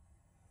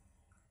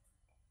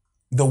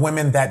the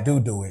women that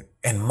do it,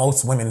 and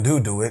most women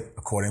do it,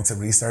 according to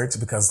research,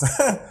 because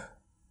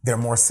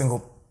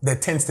there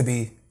tends to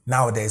be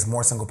nowadays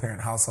more single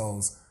parent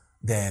households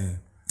than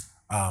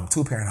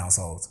 2-parent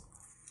households.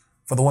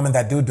 For the women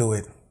that do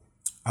it,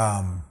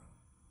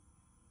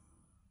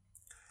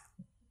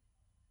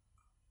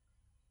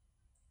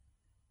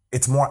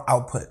 it's more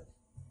output.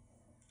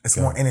 It's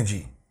more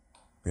energy.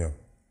 Yeah.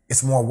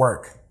 It's more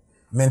work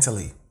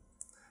mentally.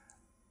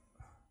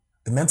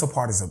 The mental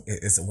part is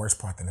the worst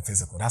part than the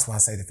physical. That's why I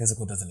say the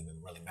physical doesn't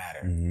even really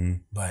matter.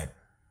 But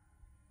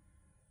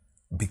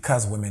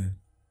because women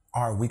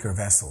are weaker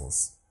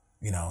vessels,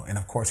 and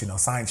of course,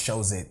 science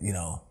shows it,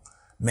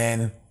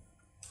 men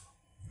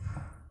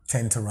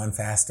tend to run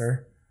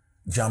faster,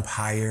 jump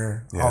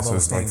higher, all so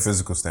those it's things. like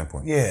physical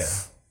standpoint. Yeah.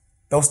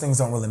 Those things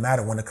don't really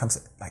matter when it comes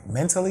to like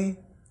mentally.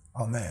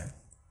 Oh man.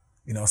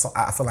 So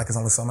I feel like there's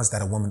only so much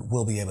that a woman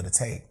will be able to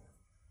take.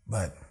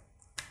 But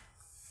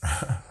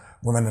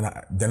women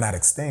they're not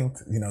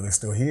extinct, they're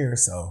still here.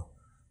 So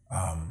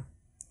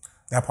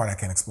that part I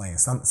can't explain.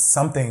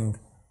 Something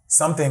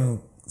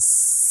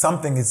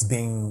is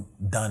being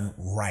done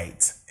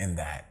right in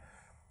that.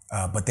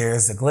 But there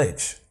is a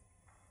glitch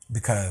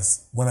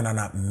because women are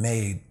not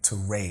made to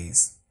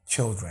raise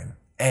children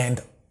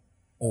and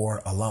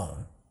or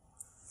alone.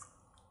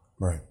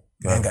 Right.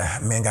 Men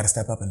got to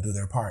step up and do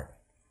their part.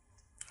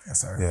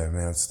 Yes, sir. Yeah,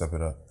 man, step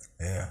it up.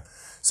 Yeah.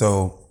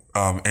 So,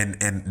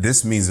 and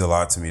this means a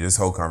lot to me. This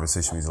whole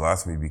conversation means a lot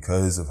to me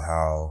because of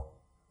how,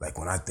 like,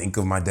 when I think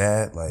of my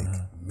dad, like,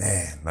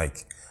 man,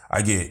 like,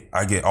 I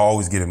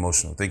always get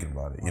emotional thinking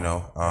about it, and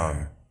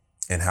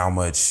how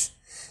much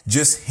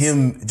just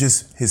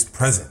his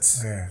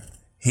presence. Yeah.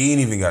 He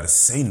ain't even got to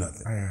say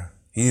nothing. Yeah.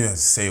 He didn't have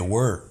to say a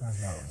word,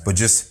 but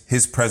just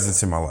his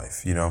presence in my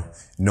life,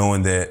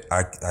 knowing that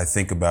I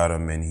think about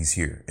him and he's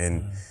here.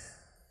 And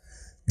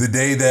the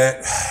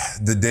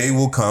day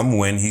will come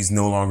when he's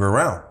no longer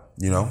around,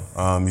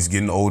 he's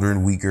getting older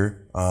and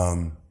weaker.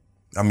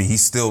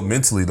 He's still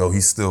mentally though,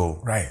 he's still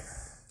right.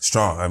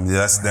 Strong. I mean,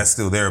 that's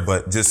still there,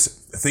 but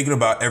just thinking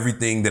about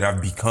everything that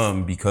I've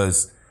become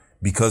because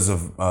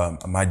of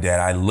my dad,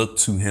 I look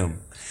to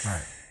him.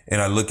 Right.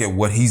 And I look at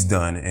what he's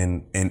done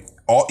and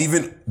all,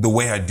 even the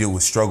way I deal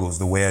with struggles,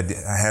 the way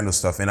I handle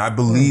stuff. And I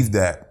believe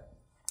that,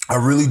 I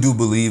really do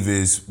believe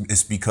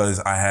it's because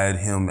I had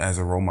him as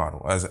a role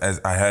model, as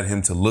I had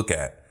him to look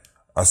at.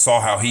 I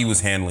saw how he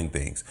was handling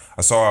things.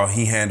 I saw how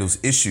he handles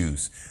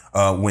issues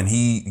when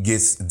he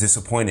gets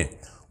disappointed,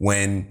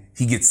 when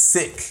he gets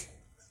sick,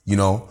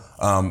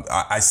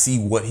 I see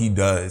what he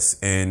does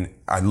and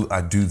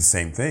I do the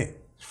same thing.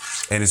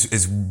 And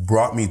it's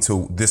brought me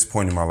to this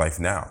point in my life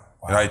now.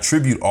 Wow. And I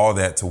attribute all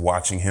that to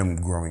watching him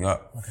growing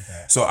up. Look at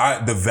that. So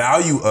the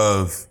value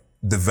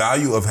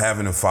of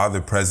having a father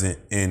present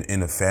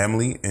in a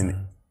family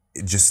and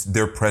just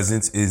their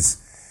presence is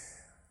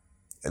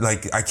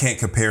like, I can't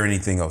compare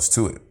anything else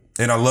to it.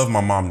 And I love my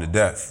mom to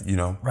death,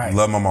 Right.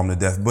 Love my mom to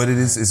death, but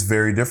it's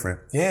very different.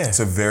 Yeah. It's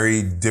a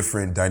very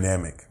different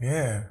dynamic.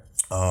 Yeah.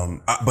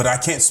 But I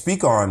can't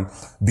speak on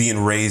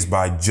being raised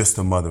by just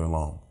a mother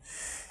alone.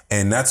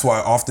 And that's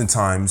why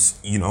oftentimes,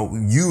 you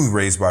were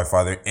raised by a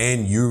father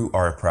and you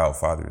are a proud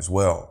father as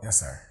well. Yes,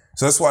 sir.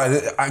 So that's why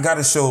I got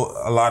to show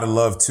a lot of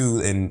love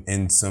too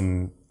and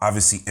some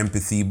obviously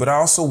empathy, but I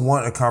also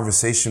want a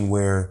conversation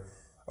where,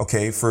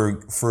 okay,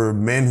 for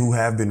men who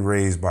have been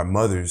raised by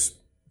mothers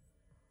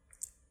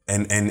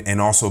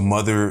and also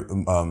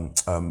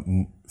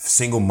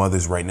single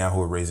mothers right now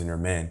who are raising their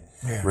men,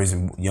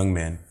 raising young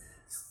men,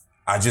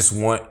 I just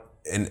want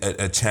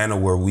a channel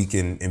where we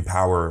can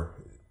empower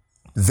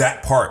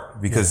that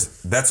part,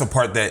 because that's a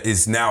part that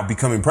is now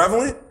becoming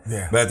prevalent,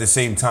 but at the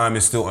same time,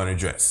 it's still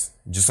unaddressed.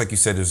 Just like you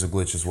said, there's a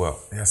glitch as well.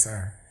 Yes,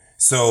 sir.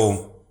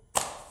 So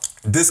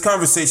this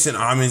conversation,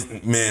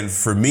 man,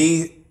 for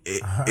me,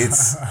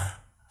 it's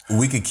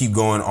we could keep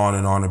going on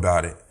and on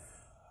about it.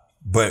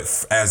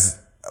 But as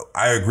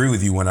I agree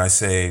with you when I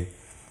say,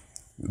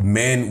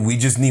 man, we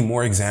just need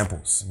more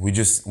examples. We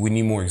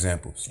need more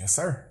examples. Yes,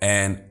 sir.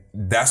 And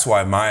that's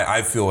why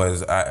I feel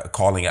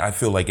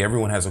like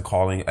everyone has a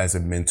calling as a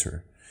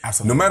mentor.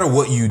 Absolutely. No matter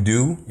what you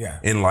do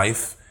in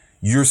life,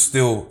 you're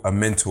still a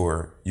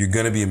mentor. You're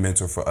going to be a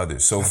mentor for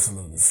others. So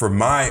for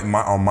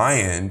on my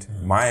end,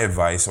 my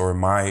advice or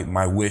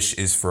my wish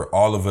is for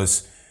all of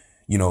us,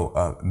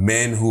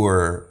 men who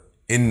are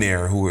in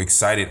there, who are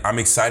excited. I'm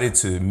excited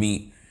to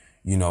meet,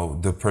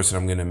 the person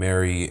I'm going to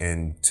marry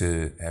and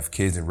to have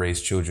kids and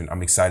raise children.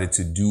 I'm excited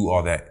to do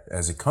all that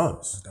as it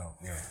comes. Dope.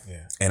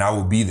 Yeah. And I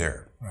will be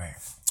there. Right.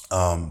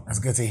 It's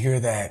good to hear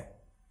that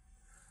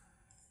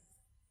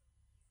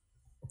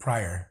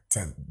prior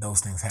to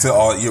those things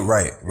happening. You're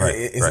right.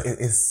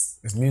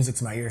 It's music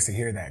to my ears to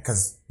hear that,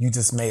 because you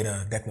just made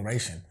a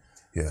declaration.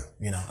 Yeah.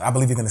 I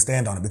believe you're going to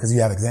stand on it because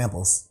you have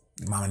examples,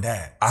 mom and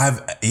dad. I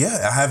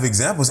have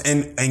examples.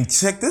 And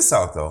check this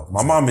out though.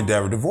 My mom and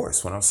dad were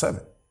divorced when I was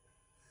 7.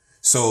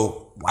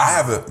 So I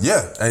have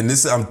and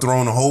I'm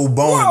throwing a whole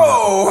bone in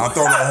there. I'm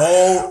throwing a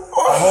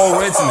whole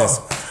wrench in this.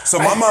 So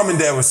my mom and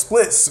dad were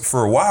split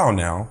for a while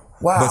now.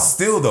 Wow. But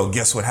still though,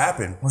 guess what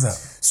happened? What's up?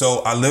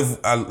 So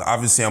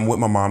obviously I'm with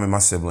my mom and my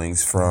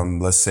siblings from,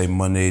 let's say,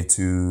 Monday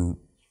to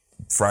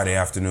Friday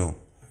afternoon.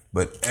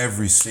 But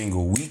every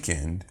single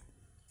weekend,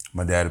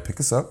 my dad would pick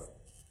us up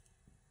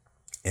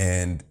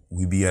and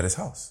we'd be at his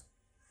house.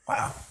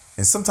 Wow.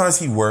 And sometimes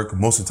he'd work,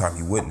 most of the time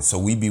he wouldn't. So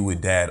we'd be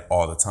with dad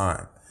all the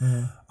time.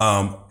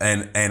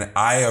 And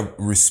I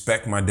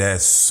respect my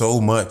dad so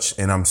much,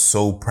 and I'm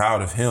so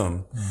proud of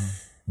him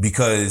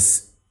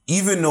because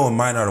even though it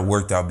might not have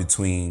worked out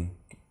between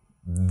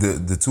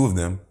the two of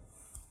them,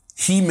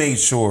 he made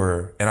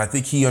sure, and I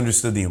think he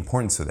understood the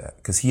importance of that,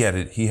 because he had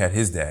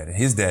his dad, and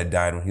his dad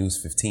died when he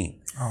was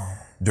 15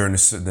 during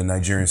the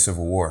Nigerian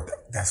Civil War.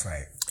 That's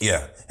right.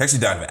 Yeah, he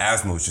actually died of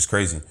asthma, which is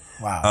crazy.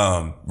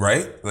 Wow.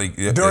 Right? Like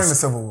during the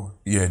Civil War.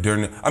 Yeah,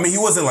 he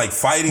wasn't like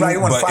fighting, right, he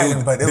wasn't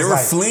fighting, but they were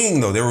fleeing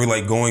though. They were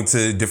like going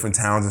to different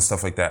towns and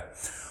stuff like that.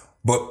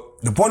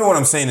 But the point of what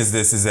I'm saying is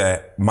this: is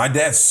that my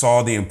dad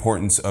saw the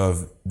importance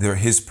of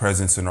his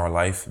presence in our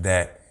life.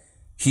 That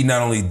he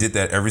not only did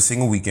that every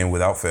single weekend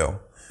without fail,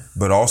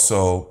 but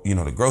also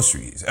the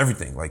groceries,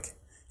 everything. Like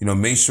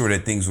made sure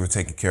that things were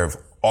taken care of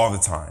all the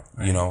time.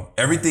 Right.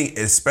 Everything,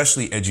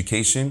 especially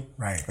education.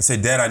 Right. I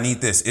said, Dad, I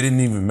need this. It didn't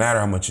even matter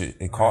how much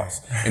it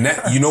cost. Right. And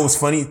that, what's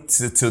funny,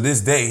 to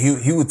this day,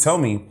 he would tell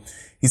me,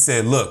 he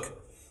said, look,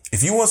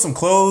 if you want some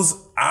clothes,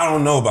 I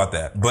don't know about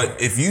that. But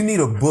if you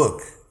need a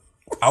book,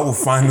 I will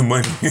find the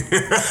money.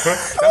 That's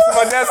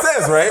what my dad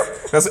says, right?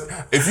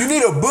 If you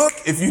need a book,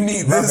 if you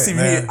need this,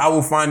 I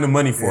will find the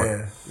money for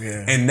it.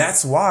 Yeah. And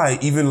that's why,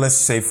 even let's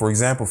say, for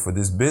example, for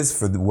this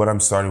what I'm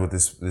starting with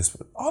this,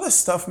 all this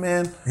stuff,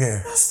 man.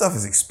 Yeah. That stuff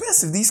is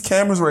expensive. These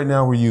cameras right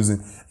now we're using,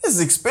 this is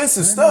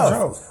expensive stuff.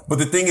 No, but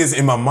the thing is,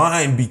 in my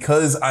mind,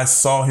 because I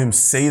saw him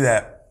say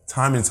that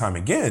time and time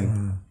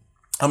again,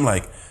 I'm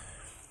like,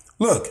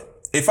 look,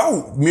 if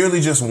I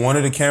merely just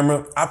wanted a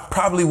camera, I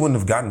probably wouldn't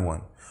have gotten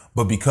one.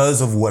 But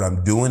because of what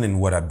I'm doing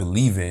and what I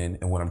believe in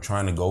and what I'm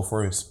trying to go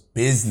for, it's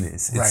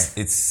business.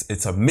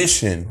 It's a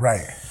mission.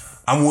 Right.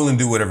 I'm willing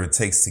to do whatever it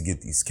takes to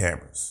get these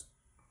cameras.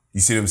 You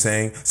see what I'm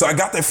saying? So I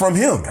got that from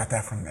him.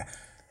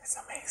 It's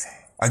amazing.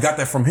 I got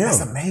that from him.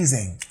 That's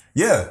amazing.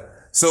 Yeah.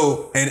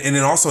 So, and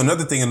then also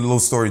another thing in the little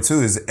story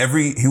too is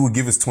he would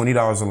give us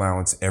 $20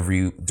 allowance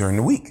during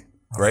the week,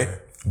 right?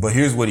 But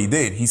here's what he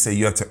did. He said,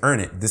 you have to earn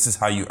it. This is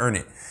how you earn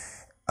it.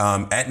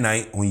 At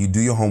night, when you do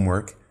your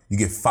homework, you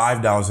get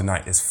 $5 a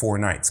night. It's 4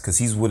 nights because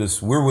he's with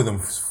us. We're with him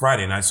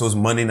Friday night, so it's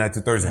Monday night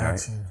to Thursday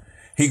night.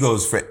 He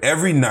goes, for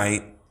every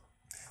night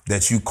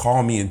that you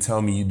call me and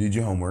tell me you did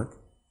your homework,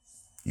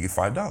 you get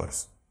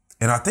 $5.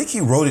 And I think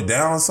he wrote it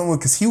down somewhere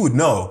because he would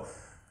know,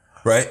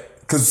 right?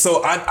 Because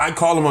so I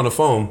call him on the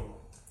phone.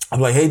 I'm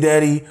like, hey,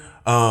 Daddy,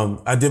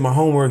 I did my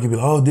homework. He'd be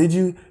like, oh, did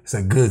you? He's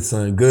like, good,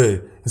 son,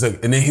 good. He's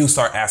like, and then he'll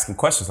start asking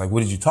questions like,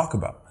 what did you talk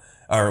about?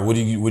 Or what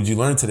did you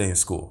learn today in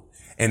school?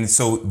 And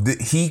so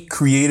he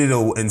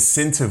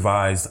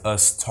incentivized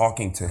us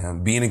talking to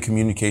him, being in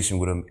communication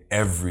with him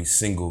every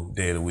single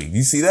day of the week.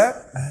 You see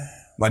that?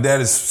 My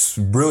dad is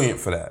brilliant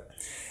for that.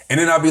 And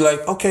then I'll be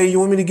like, okay, you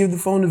want me to give the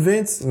phone to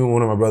Vince?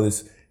 One of my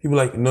brothers. He'd be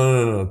like,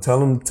 no.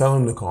 Tell him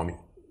to call me.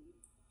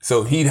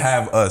 So he'd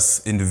have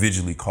us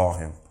individually call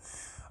him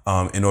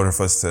in order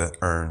for us to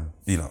earn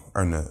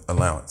the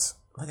allowance.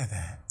 Look at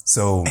that.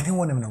 So, and he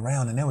wasn't even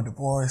around and they were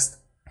divorced.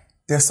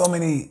 there's so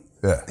many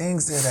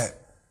things there that.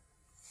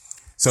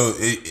 So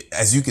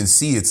as you can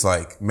see, it's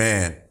like,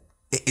 man,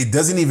 it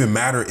doesn't even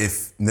matter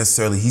if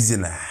necessarily he's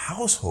in the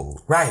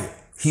household. Right.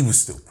 He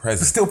was still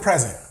present. Still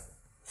present.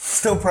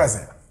 Still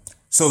present.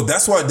 So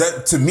that's why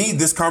to me,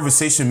 this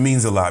conversation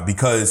means a lot,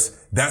 because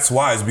that's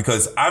why. It's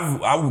because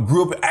I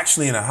grew up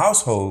actually in a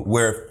household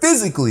where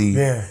physically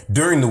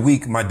during the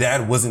week, my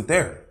dad wasn't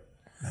there,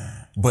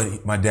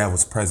 but my dad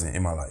was present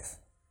in my life.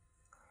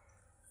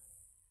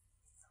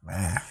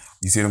 Man.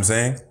 You see what I'm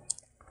saying?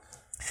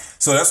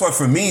 So that's why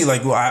for me,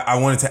 like, I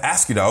wanted to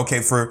ask you that. Okay,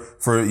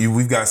 for you,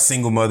 we've got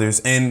single mothers,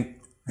 and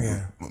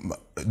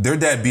their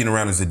dad being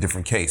around is a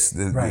different case.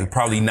 They're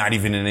probably not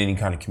even in any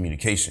kind of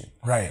communication.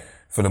 Right.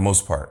 For the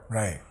most part.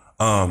 Right.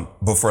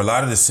 But for a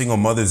lot of the single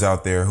mothers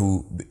out there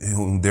who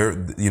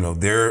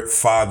their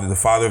father, the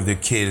father of their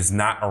kid is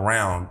not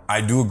around,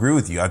 I do agree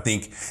with you. I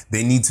think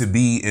they need to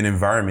be in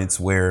environments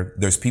where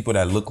there's people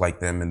that look like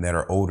them and that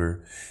are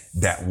older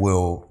that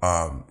will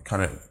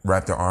kind of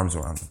wrap their arms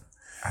around them.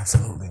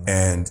 Absolutely, man.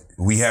 And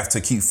we have to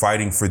keep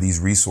fighting for these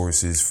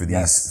resources, for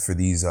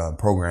these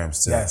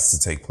programs to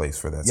take place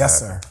for that. Yes,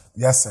 sir.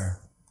 Yes, sir.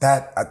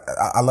 That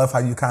I love how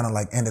you kind of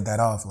like ended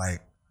that off.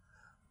 Like,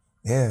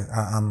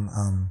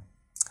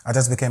 I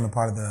just became a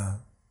part of the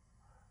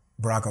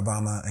Barack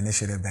Obama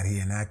initiative that he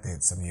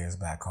enacted some years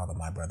back called the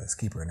My Brother's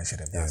Keeper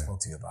initiative that I spoke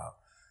to you about.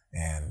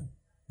 And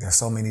there's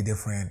so many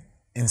different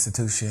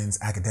institutions,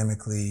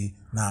 academically,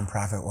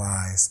 nonprofit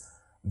wise,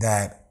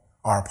 that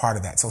are a part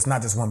of that. So it's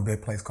not just one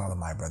big place called the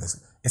My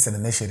Brothers. It's an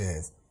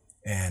initiative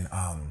and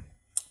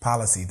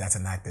policy that's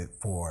enacted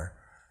for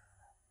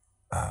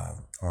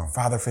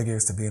father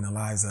figures to be in the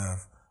lives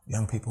of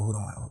young people who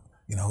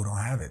don't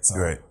have it.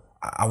 So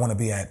I want to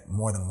be at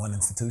more than one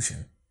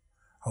institution.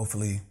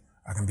 Hopefully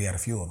I can be at a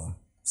few of them.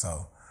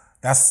 So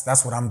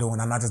that's what I'm doing.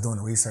 I'm not just doing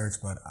the research,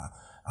 but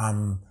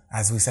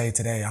as we say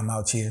today, I'm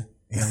out here.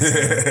 You know what I'm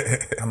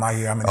saying? I'm out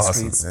here, I'm in the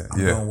streets, I'm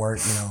doing work,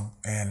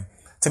 and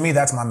to me,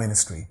 that's my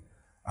ministry.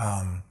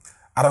 I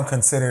don't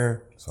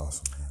consider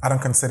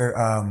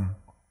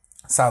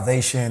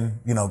salvation,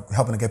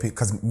 helping to get people,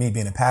 because me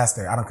being a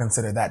pastor, I don't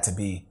consider that to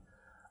be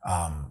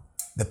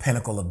the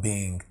pinnacle of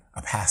being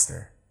a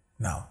pastor.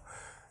 No,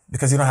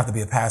 because you don't have to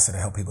be a pastor to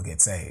help people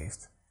get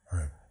saved.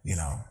 Right.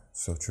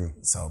 So true.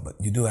 So, but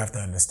you do have to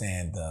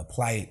understand the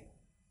plight,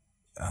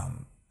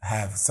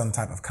 have some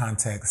type of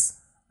context.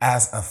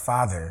 As a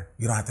father,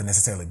 you don't have to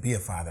necessarily be a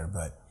father,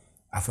 but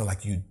I feel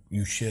like you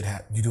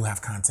do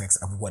have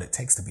context of what it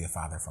takes to be a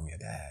father from your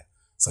dad.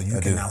 So you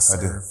can now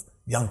serve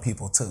young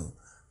people too.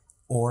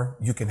 Or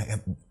you can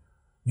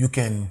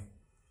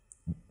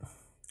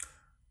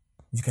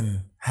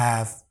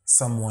have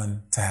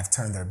someone to have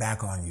turned their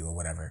back on you or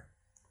whatever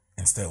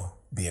and still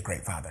be a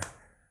great father.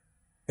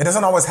 It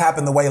doesn't always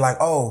happen the way like,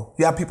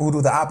 you have people who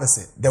do the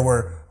opposite. They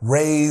were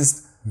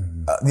raised,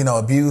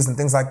 abused and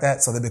things like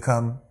that. So they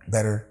become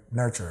better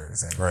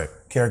nurturers and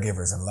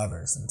caregivers and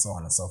lovers and so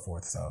on and so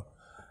forth. So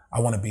I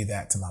want to be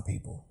that to my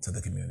people, to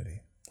the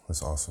community.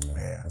 That's awesome,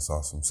 man. Yeah. That's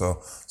awesome.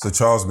 So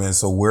Charles, man,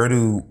 so where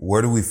do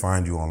we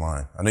find you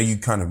online? I know you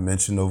kind of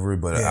mentioned over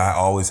it, but I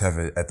always have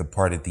it at the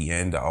part at the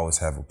end. I always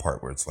have a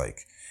part where it's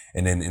like,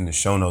 and then in the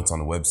show notes on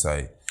the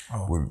website,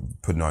 we're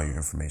putting all your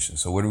information.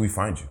 So where do we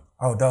find you?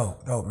 Oh,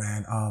 dope,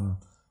 man.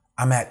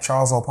 I'm at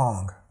Charles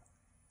Opong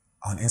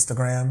on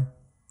Instagram,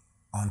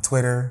 on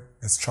Twitter.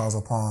 It's Charles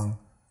Opong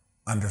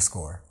 _.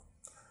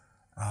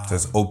 So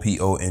it's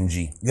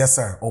OPONG. Yes,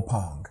 sir.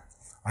 Opong.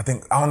 I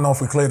don't know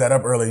if we cleared that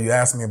up earlier. You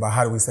asked me about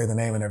how do we say the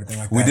name and everything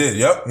like that. We did,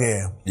 yep.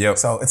 Yeah. Yep.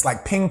 So it's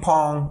like ping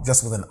pong,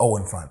 just with an O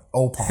in front.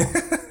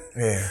 Opong.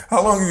 Yeah.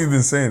 How long have you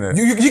been saying that?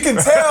 You can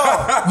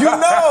tell. You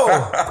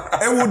know.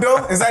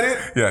 Ewudo, is that it?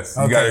 Yes.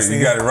 You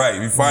got it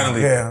right. You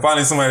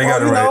finally somebody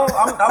got it right.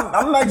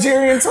 I'm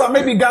Nigerian too. I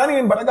may be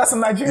Ghanaian, but I got some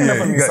Nigerian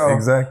up in me. So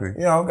exactly.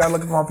 Gotta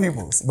look at my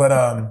peoples. But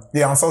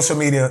on social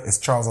media, it's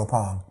Charles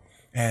Opong.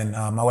 And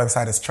my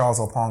website is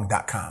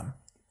charlesopong.com.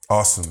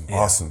 Awesome. Yeah.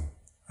 Awesome.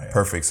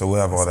 Perfect. So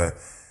we'll have all that.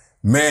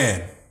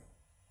 Man,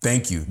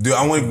 thank you. Dude,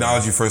 I want to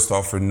acknowledge you first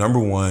off for number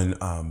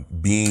one,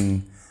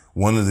 being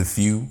one of the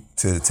few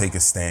to take a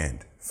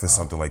stand for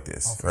something like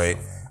this, right?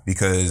 Sure,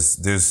 because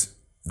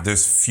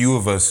there's few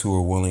of us who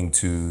are willing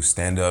to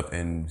stand up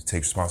and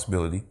take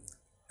responsibility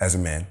as a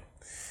man.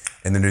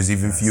 And then there's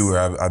even fewer,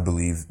 I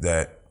believe,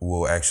 that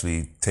will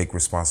actually take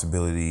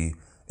responsibility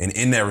and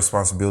in that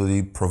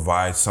responsibility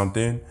provide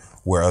something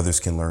where others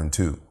can learn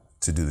too,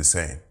 to do the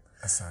same.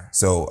 Yes, sir.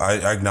 So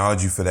I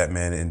acknowledge you for that,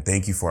 man, and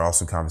thank you for an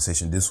awesome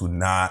conversation. This would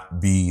not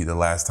be the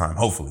last time,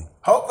 hopefully.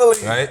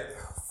 Right?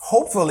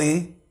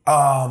 Hopefully,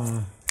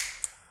 I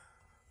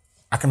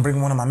can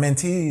bring one of my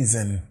mentees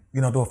and,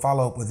 do a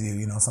follow-up with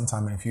you,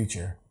 sometime in the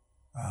future.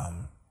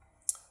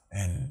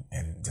 And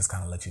just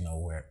kind of let you know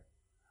where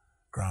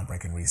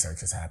groundbreaking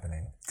research is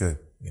happening. Good.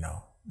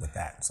 With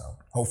that. So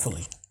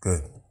hopefully.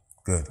 Good.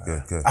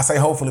 I say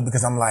hopefully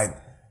because I'm like,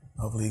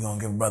 hopefully you're going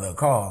to give a brother a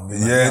call. Like,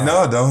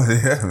 don't.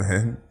 Yeah,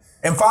 man.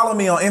 And follow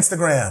me on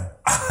Instagram.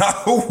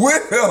 I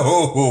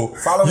will.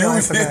 Follow me on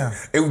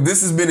Instagram.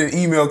 This has been an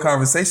email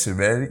conversation,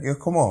 man.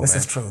 Come on, This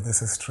is true.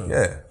 This is true.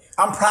 Yeah.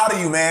 I'm proud of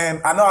you,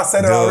 man. I know I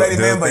said it already,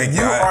 man, but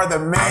you are the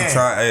man. I'm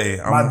trying.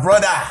 My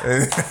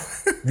brother.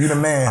 You the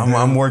man.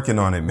 I'm working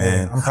on it,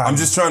 man. Yeah, I'm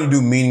just trying to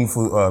do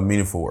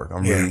meaningful work.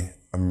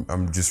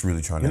 I'm just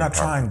really trying to. You're not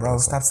trying, bro.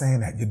 Stop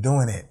saying that. You're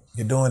doing it.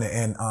 You're doing it.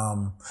 And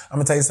I'm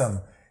gonna tell you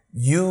something.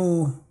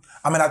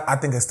 I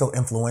think it's still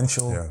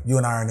influential. Yeah. You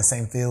and I are in the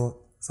same field,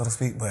 so to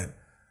speak. But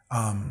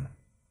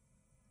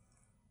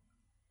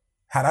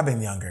had I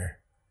been younger,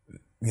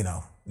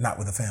 not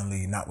with a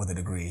family, not with a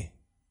degree,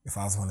 if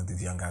I was one of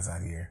these young guys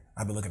out here,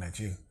 I'd be looking at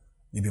you.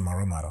 You'd be my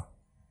role model.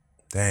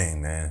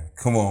 Dang, man.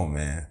 Come on,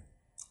 man.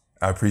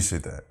 I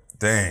appreciate that.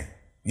 Dang.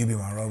 You'd be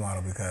my role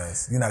model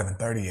because you're not even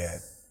 30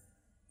 yet.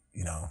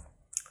 You're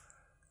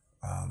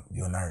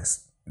a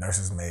nurse.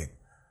 Nurses make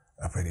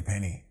a pretty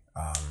penny.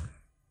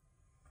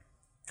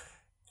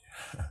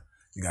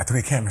 You got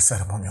 3 cameras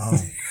set up on your own.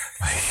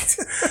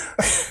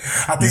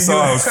 I think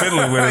I was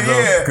fiddling with it, though.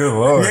 Yeah, good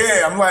Lord.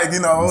 Yeah, I'm like, You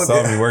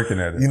saw me working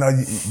at it.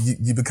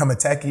 You become a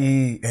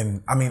techie,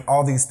 and I mean,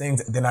 all these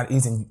things, they're not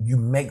easy. You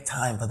make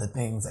time for the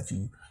things that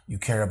you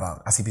care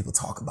about. I see people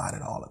talk about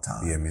it all the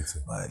time. Yeah, me too.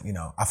 But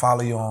I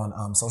follow you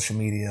on social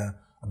media.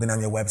 I've been on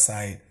your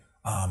website.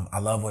 I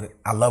love what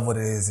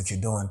it is that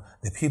you're doing.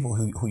 The people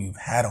who you've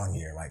had on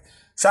here, like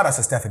shout out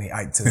to Stephanie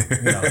Ike too.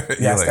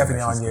 Yeah,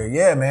 Stephanie on here.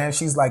 Yeah, man,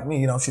 she's like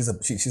me. She's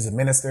a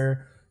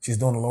minister. She's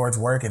doing the Lord's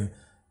work, and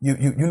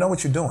you know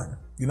what you're doing.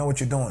 You know what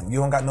you're doing. You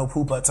don't got no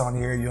poop butts on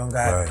here. You don't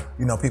got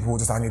people who are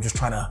just on here just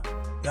trying to.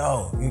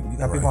 You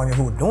got people on here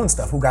who are doing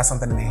stuff, who got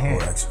something in their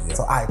hand. Actually, yeah.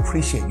 So I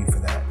appreciate you for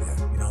that.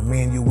 Yeah.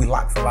 Me and you, we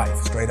locked for life,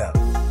 straight up.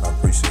 I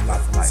appreciate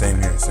that. For life.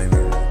 Same here.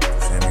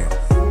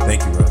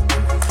 Thank you, bro.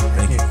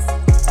 Thank you.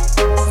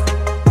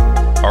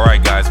 All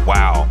right, guys.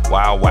 Wow.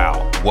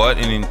 What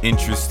an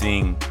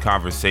interesting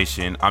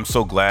conversation. I'm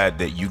so glad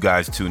that you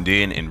guys tuned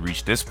in and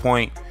reached this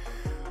point.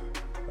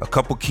 A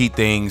couple key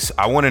things.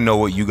 I want to know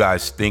what you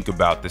guys think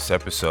about this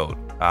episode.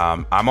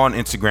 I'm on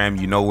Instagram.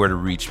 You know where to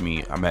reach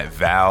me. I'm at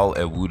Val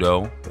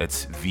Ewudo.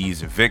 That's V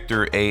as in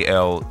Victor,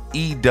 ALEWU,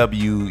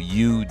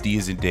 D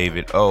as in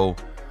David, O,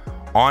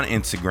 on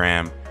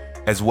Instagram,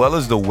 as well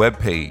as the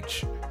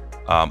webpage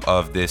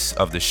of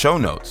the show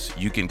notes.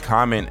 You can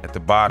comment at the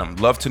bottom.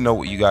 Love to know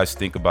what you guys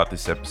think about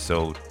this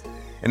episode.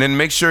 And then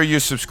make sure you're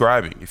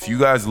subscribing. If you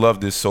guys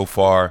love this so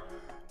far,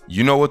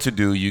 you know what to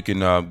do. You can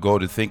go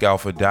to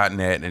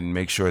thinkalpha.net and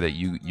make sure that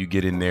you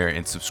get in there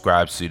and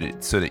subscribe so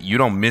that you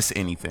don't miss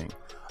anything.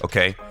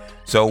 Okay?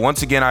 So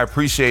once again, I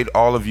appreciate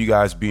all of you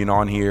guys being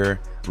on here.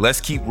 Let's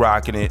keep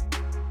rocking it.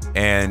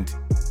 And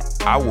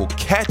I will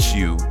catch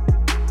you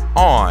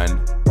on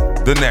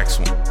the next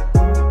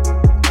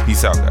one.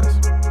 Peace out,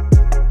 guys.